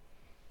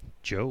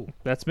 Joe.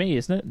 That's me,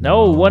 isn't it?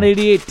 No,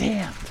 188.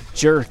 Damn.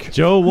 Jerk.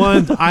 Joe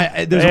won. There's a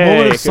Hey,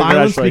 moment of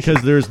silence congratulations.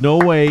 because there's no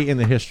way in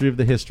the history of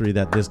the history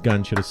that this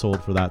gun should have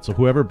sold for that. So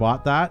whoever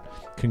bought that,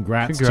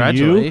 congrats to you.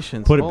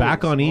 Congratulations. Put it Holy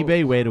back on smokes.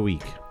 eBay. Wait a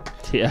week.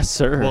 Yes,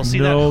 sir. Well, see,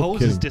 No that hose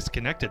kidding. is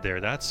disconnected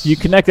there. That's You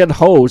connect that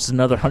hose,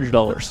 another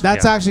 $100.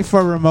 That's actually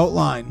for a remote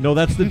line. No,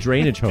 that's the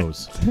drainage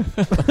hose.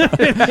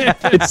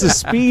 It's the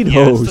speed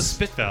yeah, hose. it's the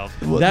spit valve.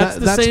 Well, That's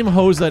the same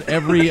hose that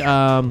every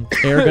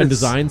Airgun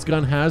Designs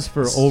gun has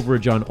for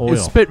overage on oil.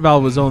 His spit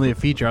valve was only a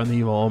feature on the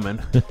Evil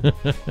Omen.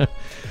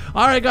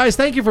 All right, guys,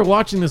 thank you for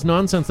watching this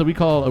nonsense that we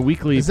call a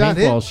weekly Is that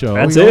paintball it? show.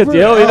 That's we it. over?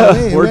 Yeah, Oh,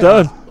 hey, we're wait.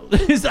 done.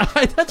 That's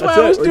what That's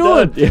I was it, we're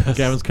doing. done. Yes.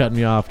 Gavin's cutting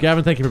me off.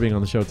 Gavin, thank you for being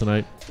on the show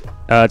tonight.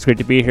 It's great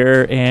to be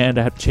here, and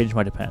I have to change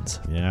my depends.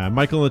 Yeah,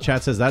 Michael in the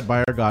chat says that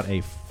buyer got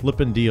a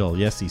flippin' deal.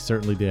 Yes, he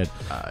certainly did.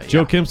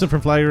 Joe Kimson from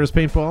Flaggers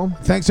Paintball.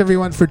 Thanks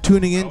everyone for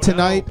tuning in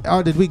tonight.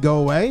 Oh, did we go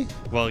away?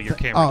 Well, your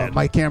camera Oh, did.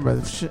 my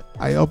camera.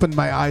 I opened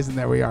my eyes and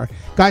there we are.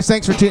 Guys,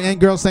 thanks for tuning in.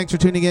 Girls, thanks for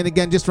tuning in.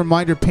 Again, just a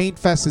reminder, Paint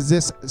Fest is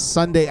this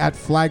Sunday at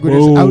Flaggers.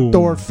 Boom.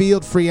 Outdoor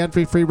field, free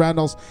entry, free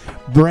rentals.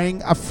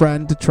 Bring a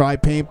friend to try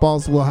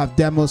paintballs. We'll have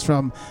demos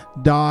from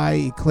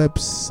Dye,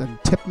 Eclipse, and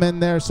Tipman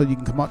there, so you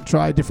can come out and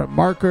try a different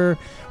marker.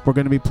 We're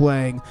going to be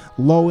playing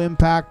low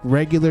impact,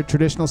 regular,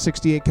 traditional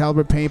 68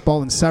 caliber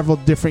paintball and several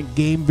different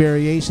game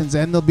variations.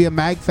 And there'll be a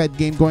MagFed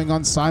game going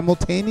on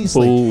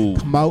simultaneously. Ooh.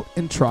 Come out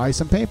and try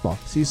some paintball.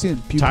 See you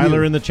soon. Pew, Tyler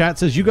pew. in the chat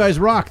says, you guys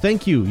rock.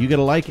 Thank you. You get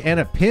a like and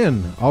a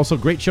pin. Also,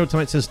 great show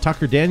tonight, says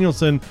Tucker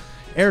Danielson.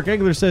 Eric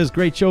Egler says,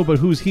 great show, but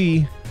who's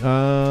he?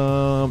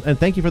 And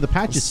thank you for the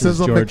patches, says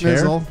Sizzle George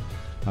Hare.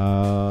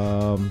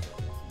 McNizzle.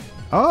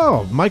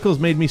 Oh, Michael's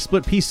made me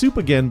split pea soup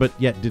again, but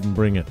yet didn't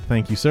bring it.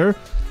 Thank you, sir.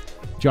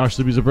 Josh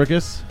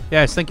Lubizabrickus.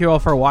 Yes, thank you all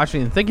for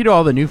watching, and thank you to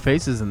all the new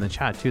faces in the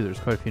chat too. There's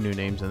quite a few new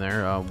names in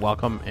there.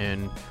 Welcome,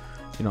 and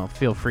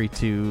feel free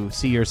to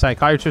see your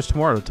psychiatrist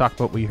tomorrow to talk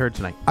about what you heard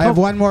tonight. I have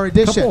one more A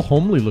addition. couple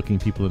homely looking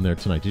people in there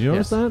tonight. Did you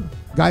notice that?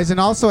 Guys, and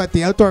also at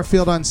the outdoor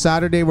field on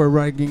Saturday, we're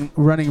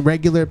running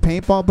regular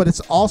paintball, but it's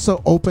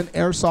also open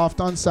airsoft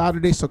on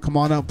Saturday, so come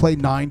on out and play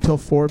 9 till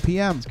 4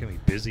 p.m. It's going to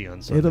be busy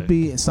on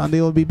Sunday. Sunday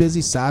will be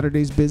busy,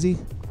 Saturday's busy.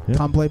 Yep.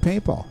 Come play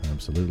paintball.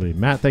 Absolutely.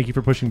 Matt, thank you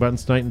for pushing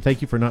buttons tonight, and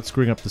thank you for not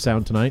screwing up the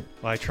sound tonight.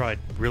 I tried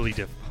really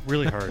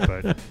hard,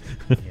 but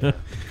yeah.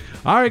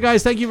 All right,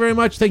 guys, thank you very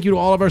much. Thank you to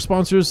all of our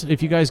sponsors.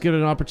 If you guys get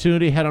an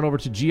opportunity, head on over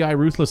to GI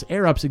Ruthless,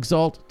 Air Ups,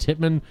 Exalt,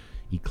 Tipman,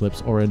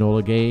 Eclipse, or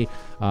Enola Gay.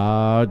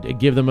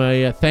 Give them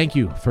a thank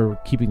you for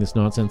keeping this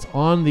nonsense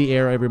on the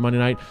air every Monday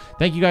night.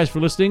 Thank you guys for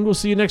listening. We'll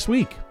see you next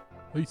week.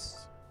 Peace.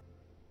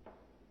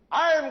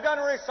 I am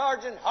Gunnery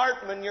Sergeant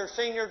Hartman, your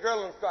senior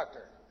drill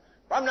instructor.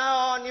 From now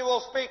on, you will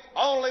speak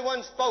only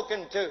when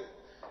spoken to.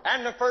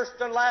 And the first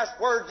and last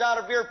words out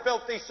of your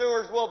filthy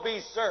sewers will be,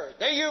 sir.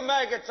 Do you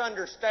maggots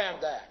understand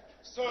that?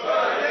 Sir,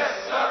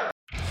 yes, sir.